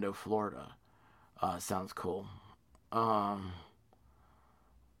Orlando, Florida. Sounds cool. Let's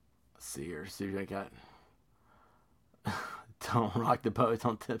see here. See what I got. Don't rock the boat,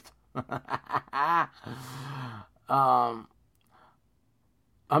 don't tip. I'm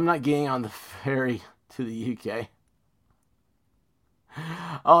not getting on the ferry to the UK.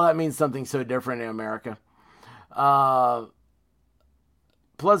 Oh, that means something so different in America.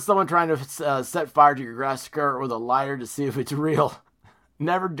 Plus, someone trying to set fire to your grass skirt with a lighter to see if it's real.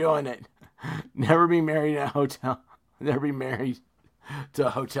 Never doing it. Never be married in a hotel. Never be married to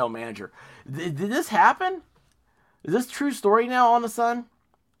a hotel manager. Did this happen? Is this true story now on the Sun?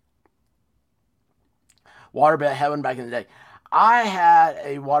 Waterbed heaven back in the day. I had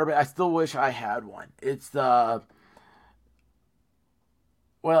a waterbed. I still wish I had one. It's the...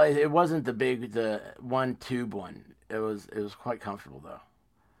 Well, it wasn't the one tube one. It was quite comfortable though.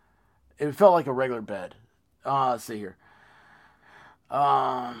 It felt like a regular bed. Let's see here.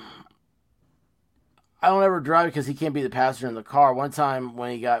 I don't ever drive because he can't be the passenger in the car. One time when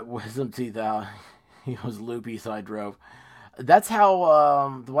he got wisdom teeth out, he was loopy, so I drove. That's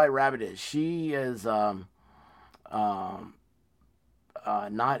how the White Rabbit is. She is not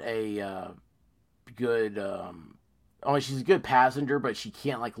a good. Only she's a good passenger, but she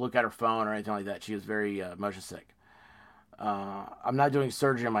can't like look at her phone or anything like that. She is very motion sick. I'm not doing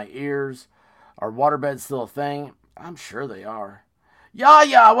surgery on my ears. Are waterbeds still a thing? I'm sure they are.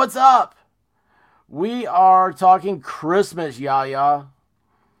 Yaya, what's up? We are talking Christmas, Yaya.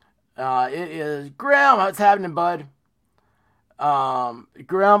 It is Graham. What's happening, bud?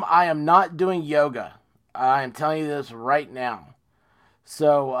 Graham, I am not doing yoga. I am telling you this right now.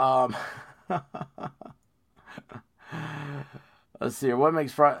 So, let's see here. What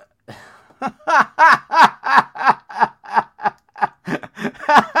makes Friday?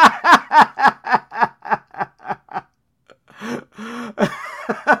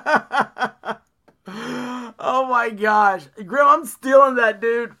 Oh my gosh, Grim, I'm stealing that,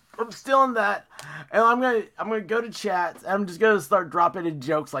 dude. I'm stealing that, and I'm gonna go to chats. And I'm just gonna start dropping in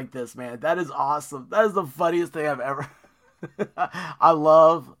jokes like this, man. That is awesome. That is the funniest thing I've ever. I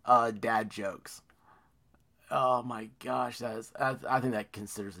love dad jokes. Oh my gosh, I think that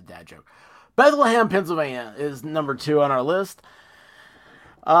considers a dad joke. Bethlehem, Pennsylvania is number 2 on our list.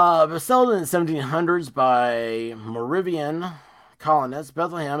 Settled in the 1700s by Moravian colonists,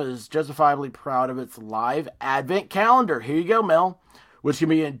 Bethlehem is justifiably proud of its live Advent calendar. Here you go, Mel. which can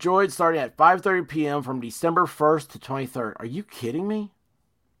be enjoyed starting at 5:30 p.m. from December 1st to 23rd. Are you kidding me?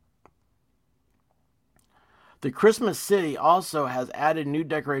 The Christmas City also has added new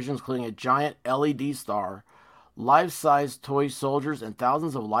decorations, including a giant LED star, life-size toy soldiers, and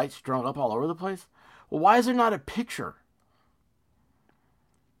thousands of lights strung up all over the place. Well, why is there not a picture?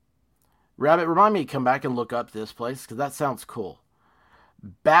 Rabbit, remind me to come back and look up this place, because that sounds cool.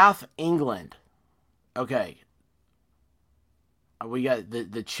 Bath, England. Okay. We got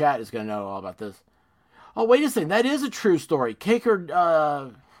the chat is going to know all about this. Oh, wait a second. That is a true story.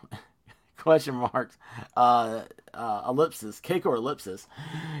 Caker, question marks, ellipsis, Caker ellipsis.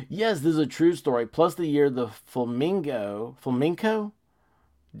 Yes, this is a true story. Plus the year the flamenco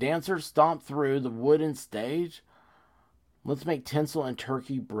dancers stomped through the wooden stage. Let's make tinsel and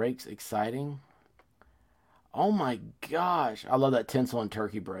turkey breaks exciting. Oh my gosh. I love that tinsel and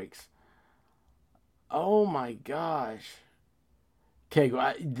turkey breaks. Oh my gosh. Okay,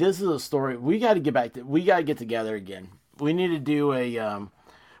 this is a story. We got to get together again. We need to do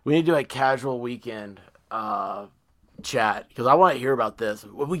a casual weekend chat because I want to hear about this.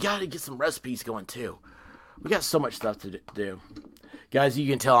 We got to get some recipes going too. We got so much stuff to do. Guys, you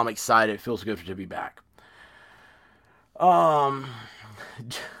can tell I'm excited. It feels good to be back. All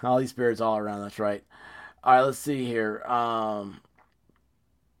these spirits all around. That's right. All right, let's see here.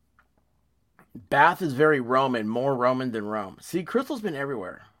 Bath is very Roman, more Roman than Rome. See, Crystal's been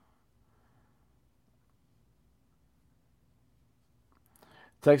everywhere.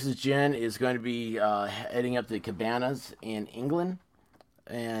 Texas Jen is going to be heading up to Cabanas in England,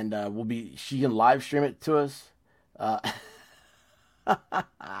 and she can live stream it to us. All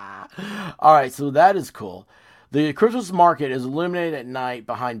right, so that is cool. The Christmas market is illuminated at night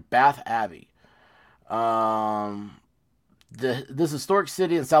behind Bath Abbey. This historic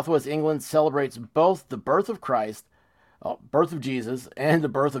city in southwest England celebrates both the birth of Christ, birth of Jesus, and the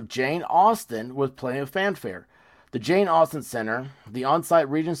birth of Jane Austen with plenty of fanfare. The Jane Austen Center, the on-site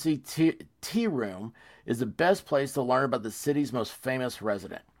Regency tea room, is the best place to learn about the city's most famous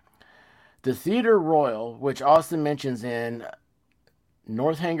resident. The Theatre Royal, which Austen mentions in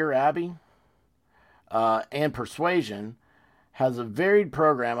Northanger Abbey and Persuasion, has a varied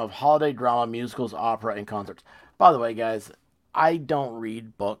program of holiday drama, musicals, opera, and concerts. By the way, guys, I don't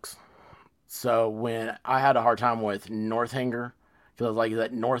read books. So when I had a hard time with Northanger, because I was like, is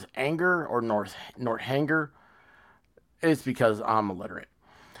that Northanger or Northanger? It's because I'm illiterate.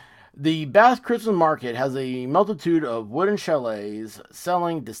 The Bath Christmas Market has a multitude of wooden chalets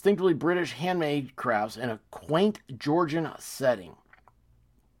selling distinctively British handmade crafts in a quaint Georgian setting.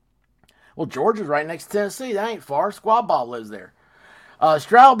 Well, Georgia's right next to Tennessee. That ain't far. Squad Bob lives there.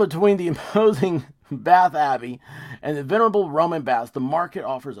 Straddled between the imposing Bath Abbey and the venerable Roman baths, the market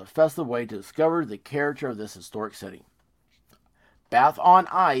offers a festive way to discover the character of this historic city. Bath on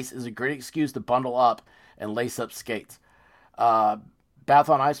Ice is a great excuse to bundle up and lace up skates. Bath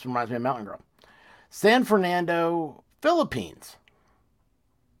on Ice reminds me of Mountain Girl. San Fernando, Philippines.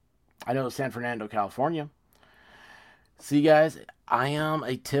 I know San Fernando, California. See, guys, I am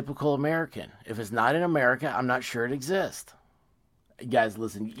a typical American. If it's not in America, I'm not sure it exists. Guys,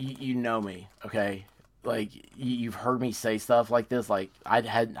 listen, you know me, okay? Like, you've heard me say stuff like this. Like, I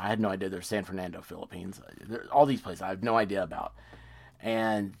had no idea there's San Fernando, Philippines. All these places I have no idea about.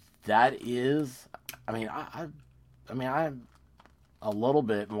 And that is, I mean, I'm a little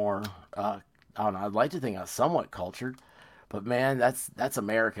bit more, I don't know, I'd like to think I'm somewhat cultured. But, man, that's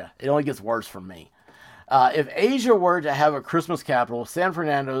America. It only gets worse from me. If Asia were to have a Christmas capital, San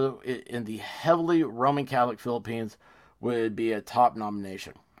Fernando in the heavily Roman Catholic Philippines would be a top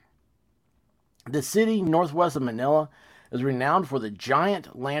nomination. The city northwest of Manila is renowned for the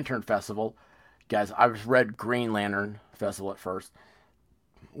Giant Lantern Festival. Guys, I read Green Lantern Festival at first,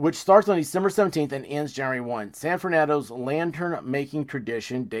 which starts on December 17th and ends January 1. San Fernando's lantern-making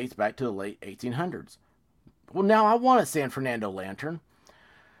tradition dates back to the late 1800s. Well, now I want a San Fernando lantern.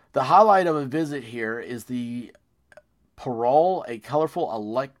 The highlight of a visit here is the Parole, a colorful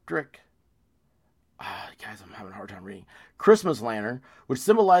electric, guys, I'm having a hard time reading, Christmas lantern, which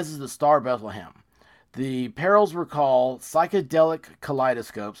symbolizes the Star of Bethlehem. The paroles recall psychedelic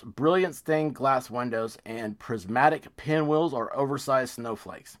kaleidoscopes, brilliant stained glass windows, and prismatic pinwheels or oversized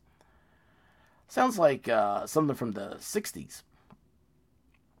snowflakes. Sounds like something from the 60s.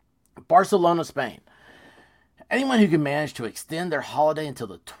 Barcelona, Spain. Anyone who can manage to extend their holiday until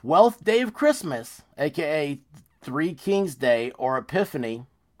the 12th day of Christmas, aka Three Kings Day or Epiphany,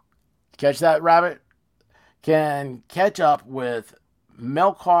 catch that, Rabbit? Can catch up with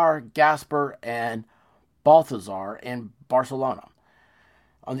Melchior, Gaspar, and Balthazar in Barcelona.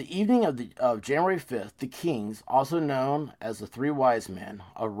 On the evening of January 5th, the kings, also known as the Three Wise Men,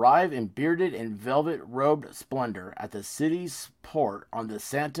 arrive in bearded and velvet-robed splendor at the city's port on the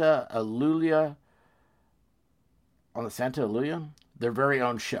Santa Eulalia, their very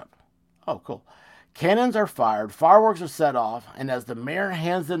own ship. Oh, cool. Cannons are fired, fireworks are set off, and as the mayor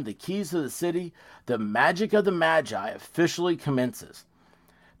hands them the keys to the city, the magic of the Magi officially commences.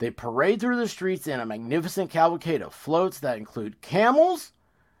 They parade through the streets in a magnificent cavalcade of floats that include camels,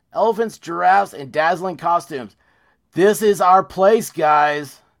 elephants, giraffes, and dazzling costumes. This is our place,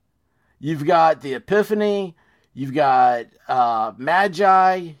 guys. You've got the Epiphany, you've got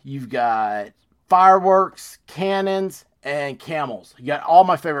Magi, you've got fireworks, cannons, and camels. You got all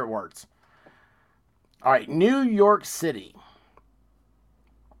my favorite words. All right, New York City.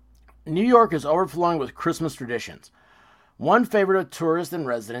 New York is overflowing with Christmas traditions. One favorite of tourists and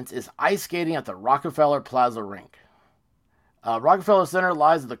residents is ice skating at the Rockefeller Plaza rink. Rockefeller Center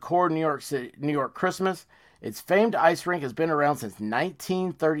lies at the core of New York Christmas. Its famed ice rink has been around since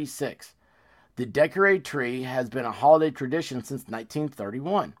 1936. The decorated tree has been a holiday tradition since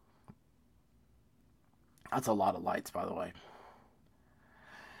 1931. That's a lot of lights, by the way.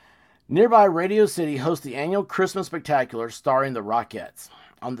 Nearby Radio City hosts the annual Christmas Spectacular starring the Rockettes.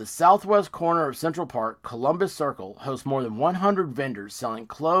 On the southwest corner of Central Park, Columbus Circle hosts more than 100 vendors selling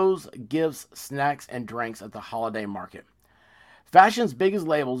clothes, gifts, snacks, and drinks at the holiday market. Fashion's biggest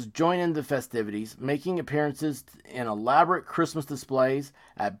labels join in the festivities, making appearances in elaborate Christmas displays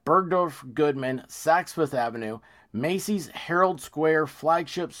at Bergdorf Goodman, Saks Fifth Avenue, Macy's Herald Square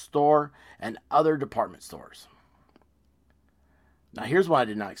flagship store, and other department stores. Now here's what I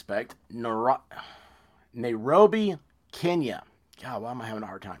did not expect. Nairobi, Kenya. God, why am I having a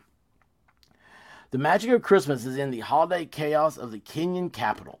hard time? The magic of Christmas is in the holiday chaos of the Kenyan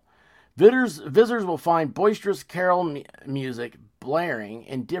capital. Visitors will find boisterous carol music blaring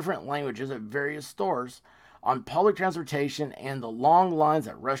in different languages at various stores, on public transportation, and the long lines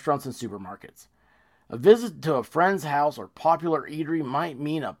at restaurants and supermarkets. A visit to a friend's house or popular eatery might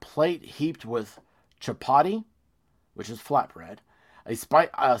mean a plate heaped with chapati, which is flatbread, a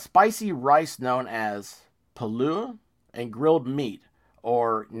spicy rice known as palua, and grilled meat,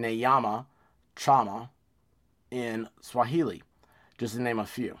 or nyama chama in Swahili, just to name a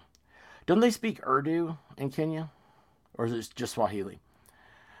few. Don't they speak Urdu in Kenya? Or is it just Swahili?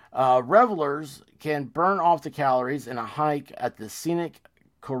 Revelers can burn off the calories in a hike at the scenic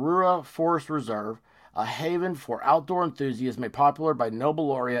Karura Forest Reserve, a haven for outdoor enthusiasts made popular by Nobel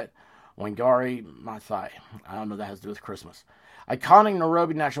laureate Wangari Maathai. I don't know what that has to do with Christmas. Iconic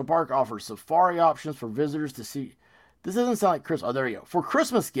Nairobi National Park offers safari options for visitors to see. This doesn't sound like Christmas. Oh, there you go. For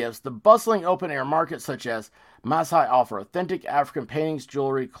Christmas gifts, the bustling open-air markets such as Maasai offer authentic African paintings,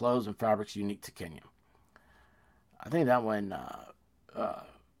 jewelry, clothes, and fabrics unique to Kenya. I think that one... hold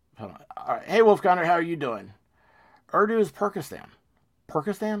on. All right. Hey, Wolfganger, how are you doing? Urdu is Pakistan.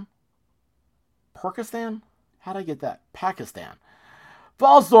 Pakistan? Pakistan? How'd I get that? Pakistan.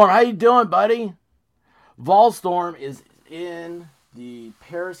 Volstorm, how you doing, buddy? Volstorm is in the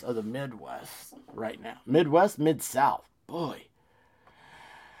Paris of the Midwest right now. Midwest, Mid-South. Boy.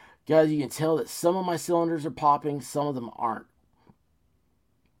 Guys, you can tell that some of my cylinders are popping, some of them aren't.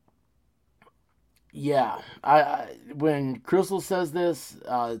 Yeah, when Crystal says this,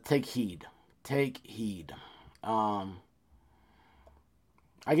 take heed. Take heed. I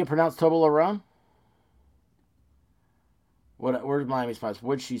can pronounce Toblerone. Where's Miami Spice?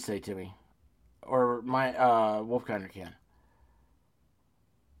 What'd she say to me? Or my Wolfkinder can.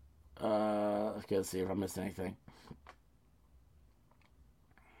 Okay, let's see if I missed anything.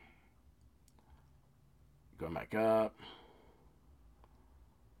 Going back up.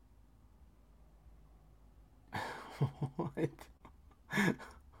 What?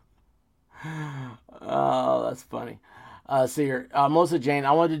 Oh, that's funny. See here, Melissa Jane.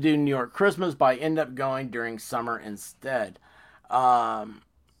 I wanted to do New York Christmas, but I end up going during summer instead. Yeah,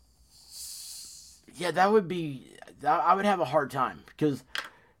 that would be. I would have a hard time because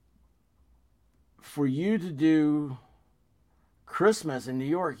for you to do Christmas in New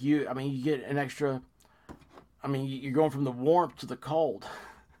York, you get an extra. You're going from the warmth to the cold.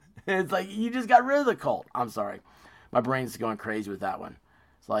 It's like you just got rid of the cold. I'm sorry. My brain's going crazy with that one.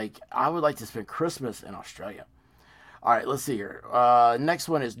 It's like, I would like to spend Christmas in Australia. All right, let's see here. Next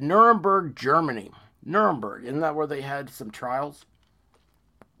one is Nuremberg, Germany. Nuremberg, isn't that where they had some trials?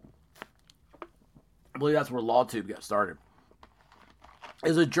 I believe that's where LawTube got started.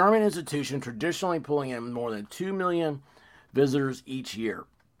 It's a German institution traditionally pulling in more than 2 million visitors each year.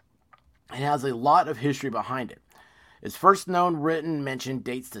 It has a lot of history behind it. Its first known written mention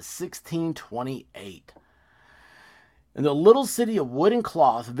dates to 1628. In the little city of wood and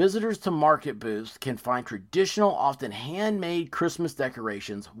cloth, visitors to market booths can find traditional, often handmade Christmas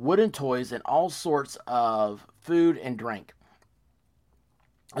decorations, wooden toys, and all sorts of food and drink.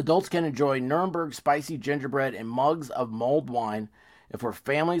 Adults can enjoy Nuremberg spicy gingerbread and mugs of mulled wine. And for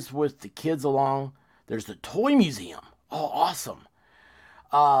families with the kids along, there's the Toy Museum. Oh, awesome.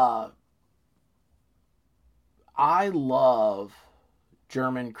 I love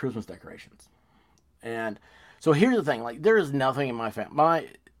German Christmas decorations. And so here's the thing, like there is nothing in my family.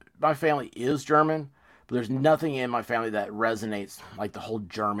 My family is German, but there's nothing in my family that resonates like the whole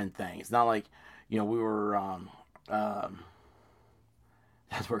German thing. It's not like, we were that's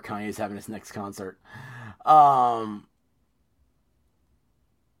where Kanye's having his next concert.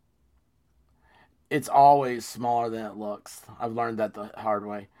 It's always smaller than it looks. I've learned that the hard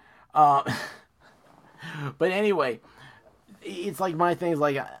way. Uh, but anyway, it's like my thing is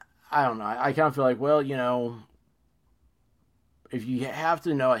like I don't know. I kind of feel like, well, if you have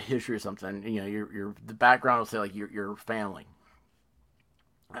to know a history or something, your the background will say like your family.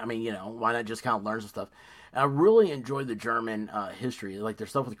 I mean, why not just kind of learn some stuff? And I really enjoy the German history. Like their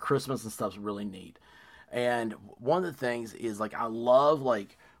stuff with Christmas and stuff's really neat. And one of the things is like I love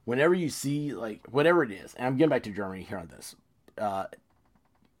like whenever you see like whatever it is, and I'm getting back to Germany here on this,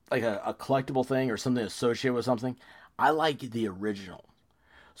 like a collectible thing or something associated with something. I like the original.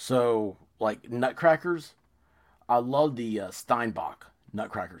 So like nutcrackers, I love the Steinbach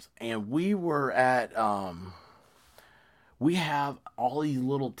nutcrackers, and we were at we have all these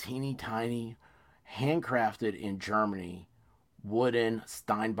little teeny tiny, handcrafted in Germany, wooden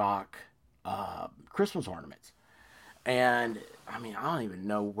Steinbach Christmas ornaments. And I mean, I don't even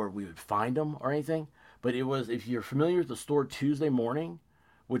know where we would find them or anything, but it was if you're familiar with the store Tuesday Morning,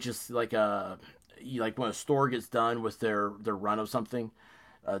 which is like like when a store gets done with their run of something,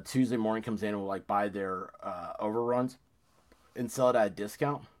 Tuesday Morning comes in and will like buy their overruns and sell it at a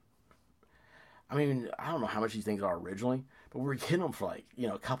discount. I mean, I don't know how much these things are originally, but we were getting them for like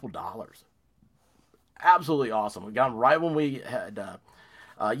a couple dollars. Absolutely awesome. We got them right when we had,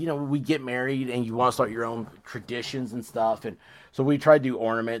 we get married and you want to start your own traditions and stuff, and so we try to do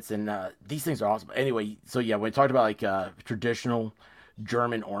ornaments, and these things are awesome. Anyway, so yeah, when we talked about like traditional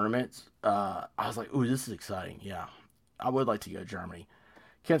German ornaments, I was like, ooh, this is exciting. Yeah, I would like to go to Germany.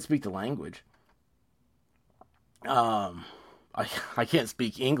 Can't speak the language. I can't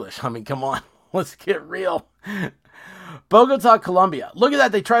speak English. I mean, come on, let's get real. Bogota, Colombia. Look at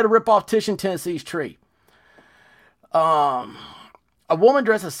that. They try to rip off Tish in Tennessee's tree. A woman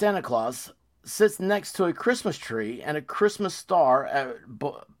dressed as Santa Claus sits next to a Christmas tree and a Christmas star at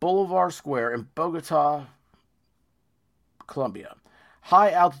Boulevard Square in Bogota, Colombia.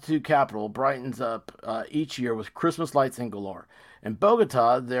 High altitude capital brightens up each year with Christmas lights and galore. In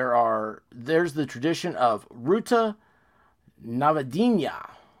Bogota, there's the tradition of Ruta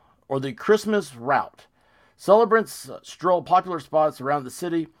Navideña, or the Christmas route. Celebrants stroll popular spots around the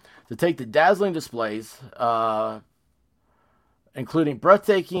city to take the dazzling displays, including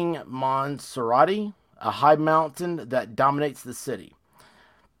breathtaking Monserrate, a high mountain that dominates the city.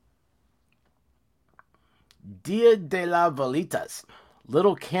 Dia de las Velitas,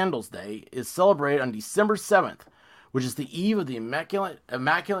 Little Candles Day, is celebrated on December 7th, which is the eve of the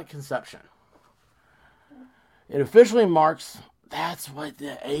Immaculate Conception. It officially marks, that's what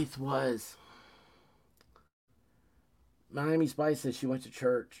the 8th was. Miami Spice said she went to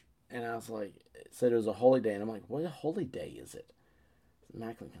church, and I was like, it said it was a holy day, and I'm like, what holy day is it?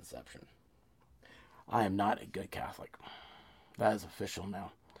 Immaculate Conception. I am not a good Catholic. That is official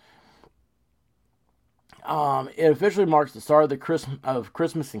now. It officially marks the start of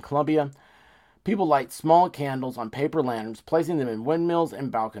Christmas in Colombia. People light small candles on paper lanterns, placing them in windmills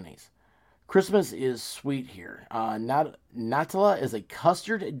and balconies. Christmas is sweet here. Natilla is a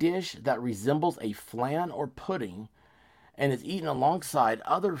custard dish that resembles a flan or pudding and is eaten alongside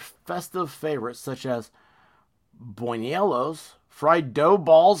other festive favorites such as buñuelos, fried dough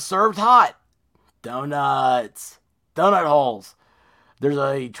balls served hot, donuts, donut holes. There's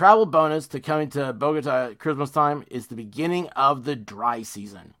a travel bonus to coming to Bogota at Christmas time. It's the beginning of the dry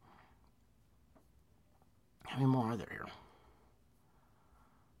season. How many more are there here?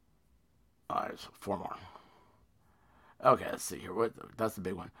 There's 4 more. Okay, let's see here. That's the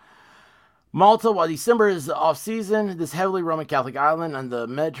big one. Malta, while December is off-season, this heavily Roman Catholic island on the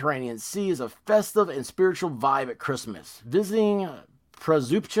Mediterranean Sea is a festive and spiritual vibe at Christmas. Visiting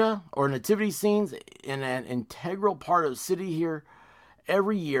Presupcha or nativity scenes in an integral part of the city here.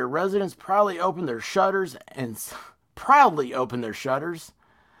 Every year, residents proudly open their shutters.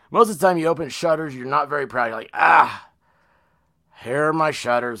 Most of the time you open shutters, you're not very proud. You're like, here are my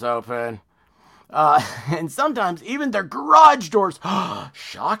shutters open. And sometimes even their garage doors.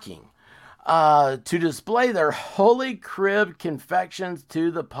 Shocking. To display their Holy Crib confections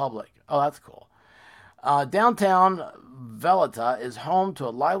to the public. Oh, that's cool. Downtown Veleta is home to a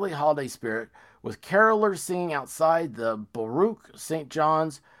lively holiday spirit with carolers singing outside the Baruch St.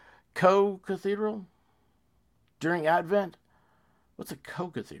 John's Co-Cathedral during Advent. What's a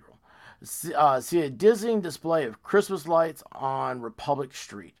Co-Cathedral? See a dizzying display of Christmas lights on Republic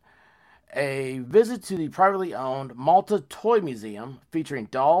Street. A visit to the privately owned Malta Toy Museum featuring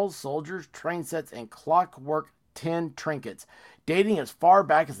dolls, soldiers, train sets, and clockwork tin trinkets dating as far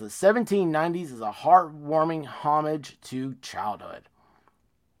back as the 1790s is a heartwarming homage to childhood.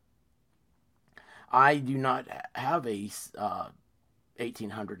 I do not have a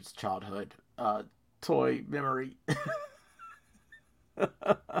 1800s childhood toy memory.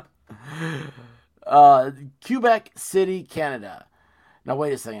 Quebec City, Canada. Now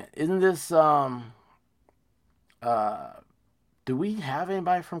wait a second. Isn't this do we have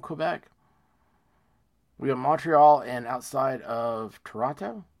anybody from Quebec? We got Montreal and outside of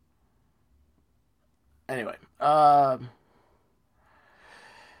Toronto. Anyway,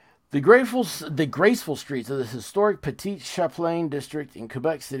 the graceful streets of the historic Petit Chaplain district in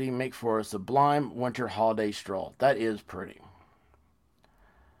Quebec City make for a sublime winter holiday stroll. That is pretty.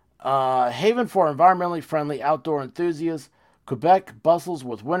 Haven for environmentally friendly outdoor enthusiasts, Quebec bustles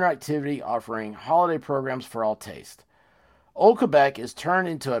with winter activity offering holiday programs for all taste. Old Quebec is turned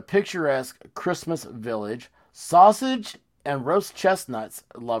into a picturesque Christmas village. Sausage and roast chestnuts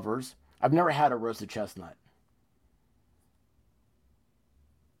lovers. I've never had a roasted chestnut.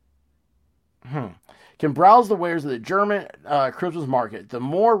 Can browse the wares of the German Christmas market. The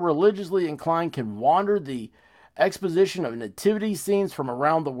more religiously inclined can wander the exposition of nativity scenes from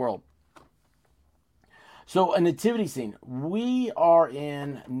around the world. So a nativity scene. We are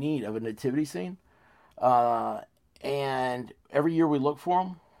in need of a nativity scene. And every year we look for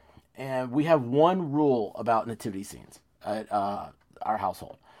them. And we have one rule about nativity scenes at our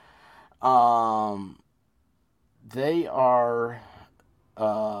household. They are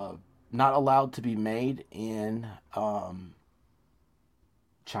not allowed to be made in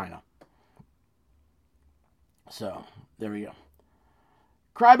China. So, there we go.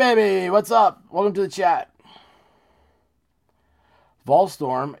 Crybaby, what's up? Welcome to the chat.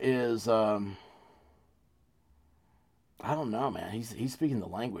 Volstorm is, I don't know, man. He's speaking the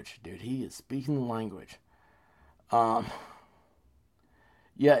language, dude. He is speaking the language. Yeah,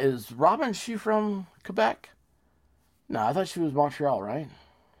 is Robin, she from Quebec? No, I thought she was Montreal, right?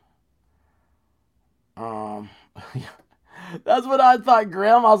 That's what I thought,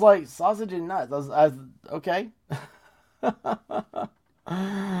 Grim. I was like, sausage and nuts. I was okay.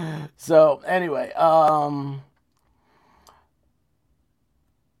 So, anyway,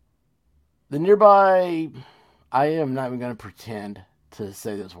 the nearby, I am not even going to pretend to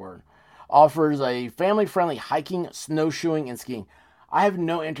say this word, offers a family-friendly hiking, snowshoeing, and skiing. I have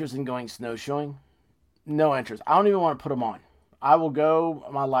no interest in going snowshoeing. No interest. I don't even want to put them on. I will go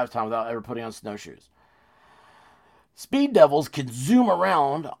my lifetime without ever putting on snowshoes. Speed Devils can zoom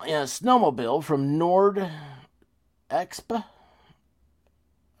around in a snowmobile from Nord Expo.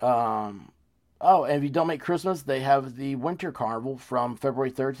 Oh, and if you don't make Christmas, they have the Winter Carnival from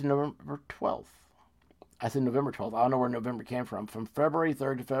February 3rd to November 12th. I said November 12th. I don't know where November came from. From February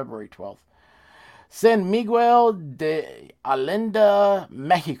 3rd to February 12th. San Miguel de Allende,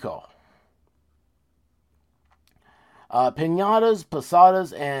 Mexico. Piñatas,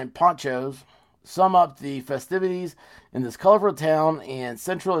 posadas, and ponchos sum up the festivities in this colorful town in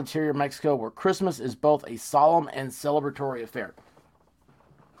central interior Mexico where Christmas is both a solemn and celebratory affair.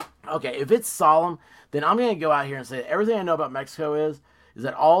 Okay, if it's solemn, then I'm going to go out here and say everything I know about Mexico is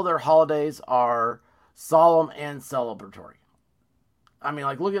that all their holidays are solemn and celebratory. I mean,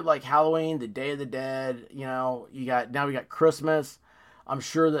 like, look at, like, Halloween, the Day of the Dead, you know, we got Christmas. I'm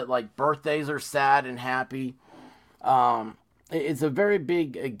sure that, like, birthdays are sad and happy. It's a very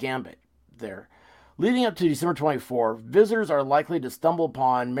big gambit there. Leading up to December 24, visitors are likely to stumble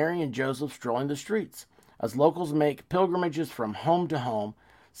upon Mary and Joseph strolling the streets, as locals make pilgrimages from home to home,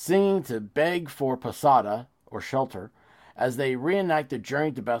 singing to beg for posada, or shelter, as they reenact the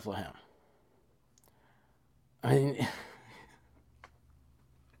journey to Bethlehem. I mean,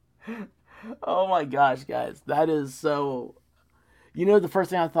 oh my gosh, guys, that is so... You know the first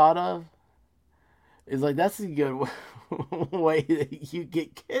thing I thought of? Is like, that's a good way that you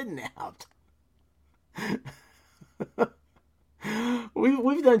get kidnapped.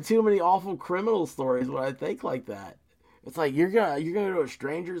 We've done too many awful criminal stories when I think like that. It's like you're gonna go to a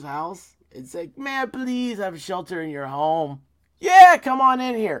stranger's house and say, "Man, please have shelter in your home." Yeah, come on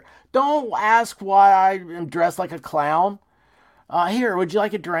in here. Don't ask why I am dressed like a clown. Here, would you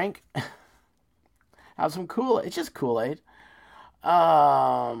like a drink? Have some Kool-Aid. It's just Kool-Aid.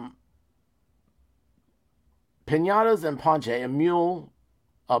 Um, Pinatas and ponche, a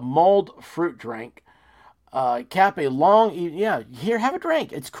mulled fruit drink. Cap a long yeah, here, have a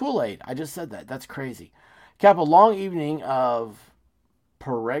drink. It's Kool-Aid. I just said that. That's crazy. Cap a long evening of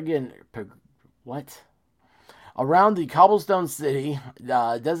what? Around the cobblestone city,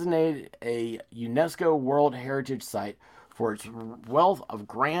 designated a UNESCO World Heritage Site for its wealth of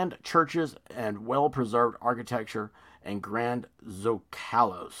grand churches and well-preserved architecture and grand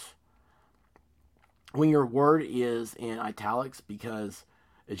zocalos. When your word is in italics because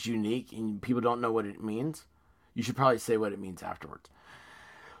it's unique and people don't know what it means, you should probably say what it means afterwards.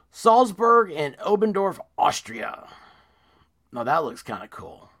 Salzburg and Obendorf, Austria. Now that looks kind of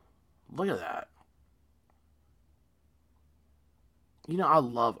cool. Look at that. You know, I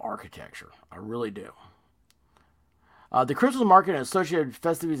love architecture. I really do. The Christmas market and associated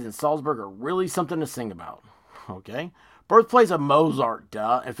festivities in Salzburg are really something to sing about. Okay? Birthplace of Mozart,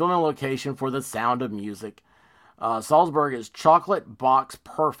 and filming location for The Sound of Music. Salzburg is chocolate box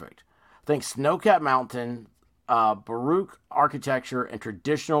perfect. Think snow-capped mountain, Baroque architecture, and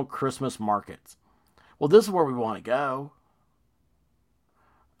traditional Christmas markets. Well, this is where we want to go.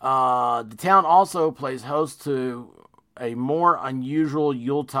 The town also plays host to a more unusual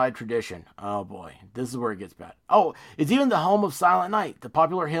Yuletide tradition. Oh boy, this is where it gets bad. Oh, it's even the home of Silent Night. The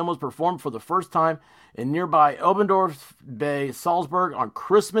popular hymn was performed for the first time in nearby Obendorf Bay, Salzburg on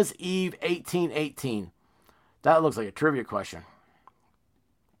Christmas Eve 1818. That looks like a trivia question.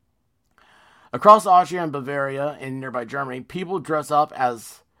 Across Austria and Bavaria in nearby Germany, people dress up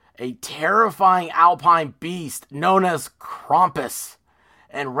as a terrifying alpine beast known as Krampus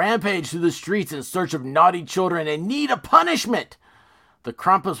and rampage through the streets in search of naughty children in need of punishment. The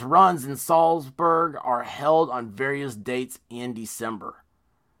Krampus runs in Salzburg are held on various dates in December.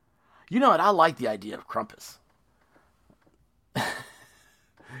 You know what? I like the idea of Krampus.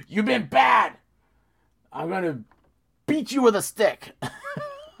 You've been bad. I'm going to beat you with a stick.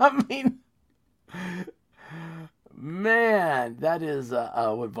 I mean, man, that is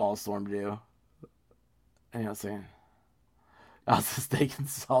what Volstorm do. You know what I'm saying? I was mistaken,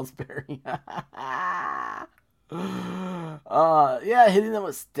 Salisbury. Yeah, hitting them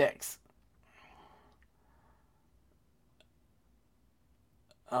with sticks.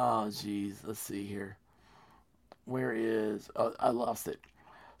 Oh, jeez. Let's see here. Where is... Oh, I lost it.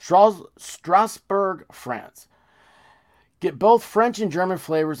 Strasbourg, France. Get both French and German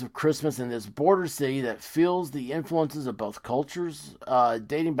flavors of Christmas in this border city that feels the influences of both cultures.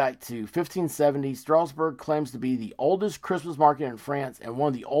 Dating back to 1570, Strasbourg claims to be the oldest Christmas market in France and one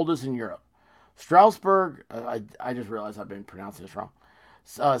of the oldest in Europe. Strasbourg, I just realized I've been pronouncing this wrong.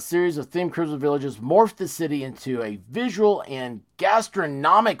 A series of themed Christmas villages morphed the city into a visual and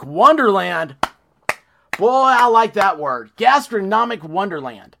gastronomic wonderland. Boy, I like that word. Gastronomic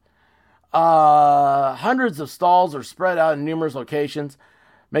wonderland. Hundreds of stalls are spread out in numerous locations.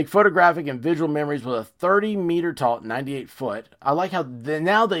 Make photographic and visual memories with a 30-meter tall, 98-foot. I like how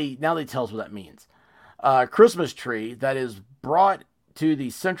now they tell us what that means. Christmas tree that is brought to the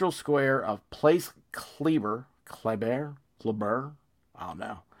central square of Place Kleber. I don't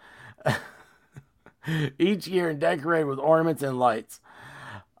know. Each year and decorated with ornaments and lights.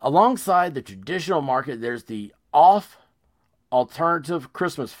 Alongside the traditional market, there's the alternative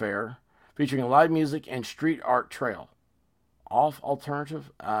Christmas fair, featuring live music and street art trail.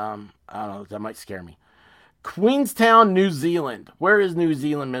 Alternative? I don't know. That might scare me. Queenstown, New Zealand. Where is New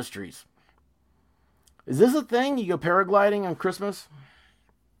Zealand Mysteries? Is this a thing? You go paragliding on Christmas?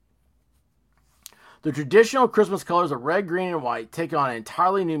 The traditional Christmas colors of red, green, and white take on an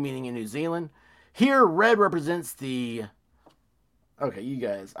entirely new meaning in New Zealand. Here, red represents the... Okay, you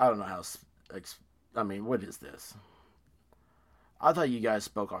guys, I don't know how... what is this? I thought you guys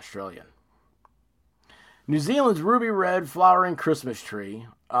spoke Australian. New Zealand's ruby red flowering Christmas tree.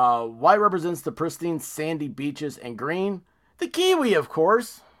 White represents the pristine sandy beaches, and green, the kiwi, of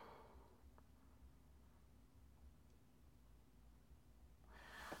course.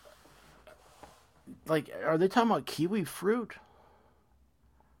 Like, are they talking about kiwi fruit?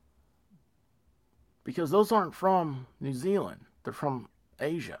 Because those aren't from New Zealand. They're from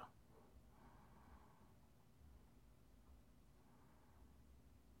Asia.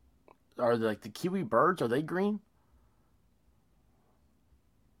 Are they like the kiwi birds? Are they green?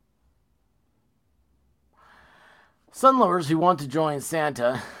 Sunlovers who want to join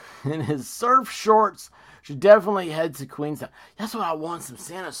Santa in his surf shorts should definitely head to Queenstown. That's what I want, some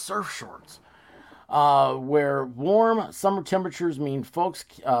Santa surf shorts. Where warm summer temperatures mean folks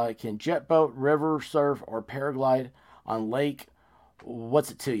can jet boat, river surf, or paraglide on lake. What's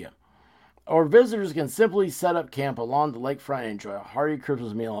it to you? Or visitors can simply set up camp along the lakefront and enjoy a hearty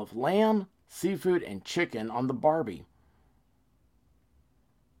Christmas meal of lamb, seafood, and chicken on the Barbie.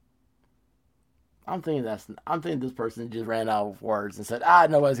 I'm thinking this person just ran out of words and said,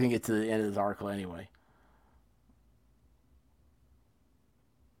 nobody's gonna get to the end of this article anyway.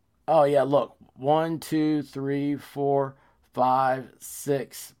 Oh yeah, look, 1, 2, 3, 4, 5,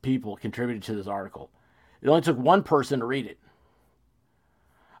 6 people contributed to this article. It only took one person to read it.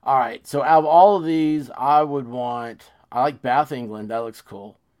 All right, so out of all of these, I like Bath, England. That looks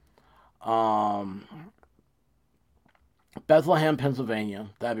cool. Um, Bethlehem, Pennsylvania.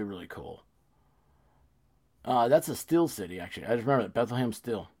 That'd be really cool. That's a steel city, actually. I just remember that. Bethlehem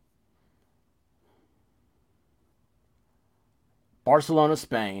Steel. Barcelona,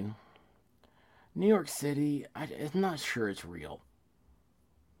 Spain. New York City. I'm not sure it's real.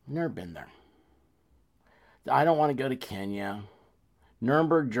 Never been there. I don't want to go to Kenya.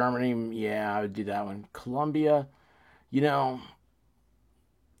 Nuremberg, Germany. Yeah, I would do that one. Colombia. You know,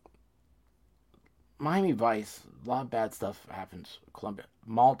 Miami Vice. A lot of bad stuff happens. Colombia.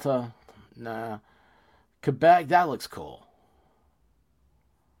 Malta. Nah. Quebec. That looks cool.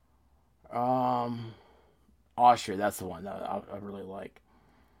 Um, Austria. That's the one that I really like.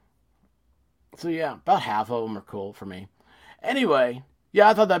 So yeah, about half of them are cool for me. Anyway, yeah,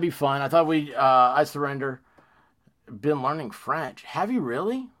 I thought that'd be fun. I thought I surrender. Been learning French. Have you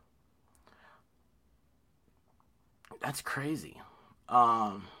really? That's crazy.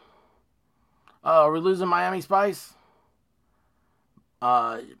 Um, are we losing Miami Spice?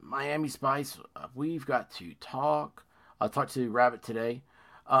 Miami Spice, we've got to talk. I'll talk to Rabbit today.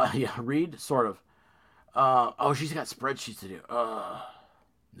 Yeah, Reed, sort of. Oh, she's got spreadsheets to do.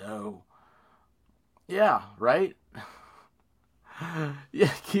 No. Yeah, right?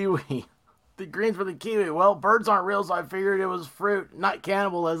 Yeah, kiwi. The greens for the kiwi. Well, birds aren't real, so I figured it was fruit, not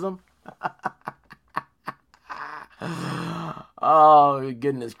cannibalism. Oh,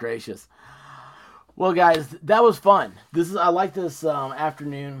 goodness gracious. Well, guys, that was fun. I like this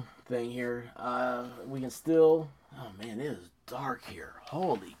afternoon thing here. We can still. Oh man, it is dark here.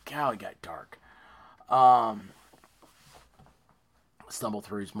 Holy cow, it got dark. Um, Stumble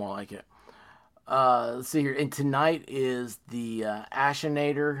through is more like it. Let's see here. And tonight is the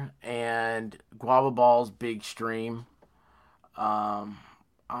Ashinator and Guava Balls Big Stream.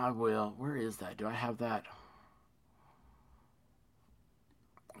 I will. Where is that? Do I have that?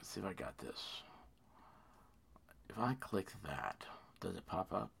 Let's see if I got this. If I click that, does it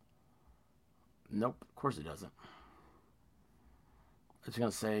pop up? Nope, of course it doesn't. It's going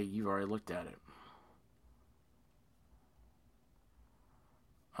to say you've already looked at it.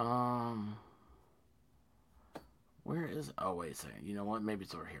 Where is it? Oh, wait a second. You know what? Maybe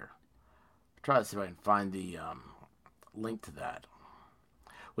it's over here. Try to see if I can find the link to that.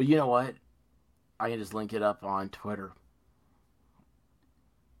 Well, you know what? I can just link it up on Twitter.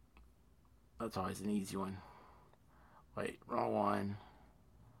 That's always an easy one. Wait, wrong one.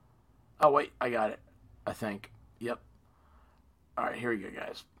 Oh, wait, I got it. I think. Yep. Alright, here we go,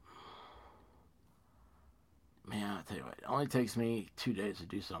 guys. Man, I'll tell you what. It only takes me 2 days to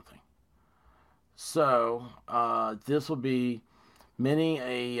do something. So, this will be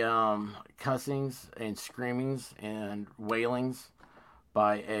many cussings and screamings and wailings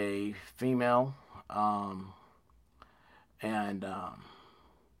by a female. And,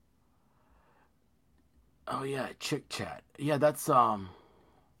 oh yeah, Chick Chat. Yeah, that's,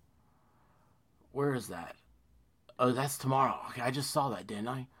 where is that? Oh, that's tomorrow. Okay, I just saw that, didn't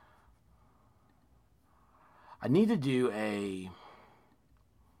I? I need to do a.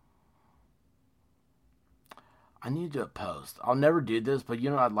 I need to do a post. I'll never do this, but you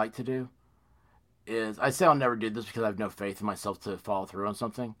know what I'd like to do? I say I'll never do this because I have no faith in myself to follow through on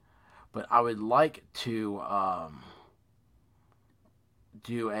something. But I would like to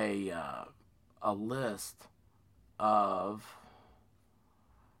do a list of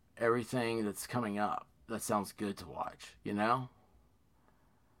everything that's coming up that sounds good to watch, you know?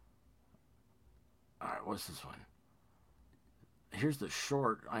 Alright, what's this one? Here's the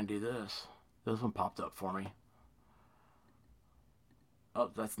short. I can do this. This one popped up for me. Oh,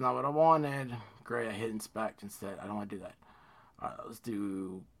 that's not what I wanted. Great, I hit inspect instead. I don't want to do that. Alright, let's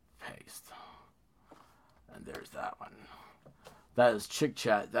do paste. And there's that one. That is Chick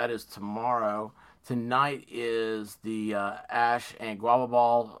Chat. That is tomorrow. Tonight is the Ash and Guava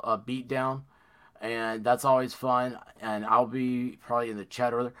Ball beatdown. And that's always fun. And I'll be probably in the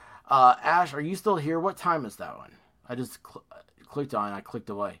chat over there. Ash, are you still here? What time is that one? I just clicked on it. I clicked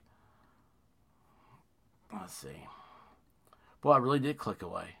away. Let's see. Well, I really did click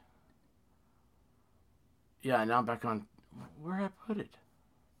away. Yeah, now I'm back on. Where did I put it?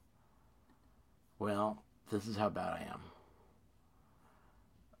 Well, this is how bad I am.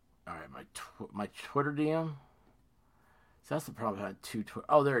 All right, my Twitter DM. So that's the problem. I had two Twitter.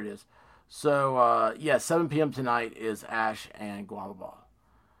 Oh, there it is. So, yeah, 7 p.m. tonight is Ash and Guava Ball.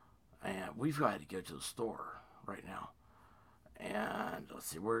 And we've got to go to the store right now. And let's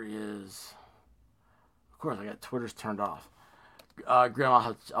see, where is... Of course, I got Twitter's turned off.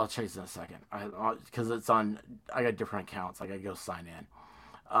 Graham, I'll chase in a second. Because it's on... I got different accounts. I got to go sign in.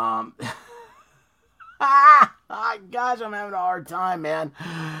 Gosh, I'm having a hard time, man.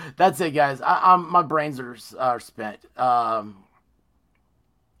 That's it, guys. My brains are spent. Yeah,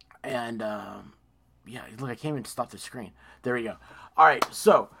 look, I can't even stop the screen. There we go. All right,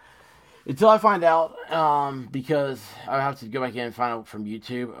 so until I find out, because I have to go back in and find out from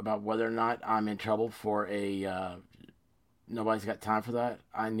YouTube about whether or not I'm in trouble for a. Nobody's got time for that.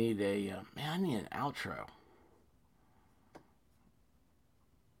 I need a man. I need an outro.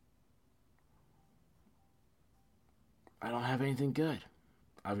 I don't have anything good.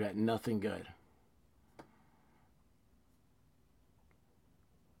 I've got nothing good.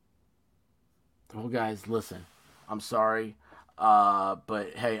 Well, guys, listen. I'm sorry.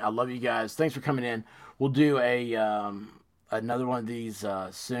 But hey, I love you guys. Thanks for coming in. We'll do another one of these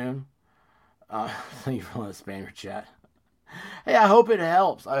soon. Thank you for letting us spam your chat. Hey, I hope it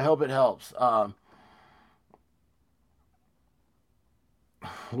helps. I hope it helps.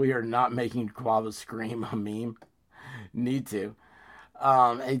 We are not making Guava scream a meme. Need to.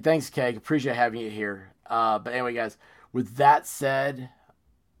 Hey, thanks, Keg. Appreciate having you here. But anyway, guys, with that said,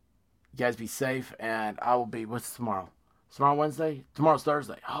 you guys be safe, and I will be. What's tomorrow? Tomorrow Wednesday? Tomorrow's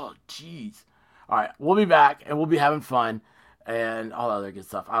Thursday. Oh, jeez. All right, we'll be back, and we'll be having fun and all other good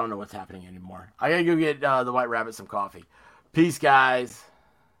stuff. I don't know what's happening anymore. I gotta go get the White Rabbit some coffee. Peace, guys.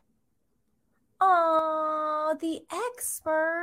 Aw, the expert.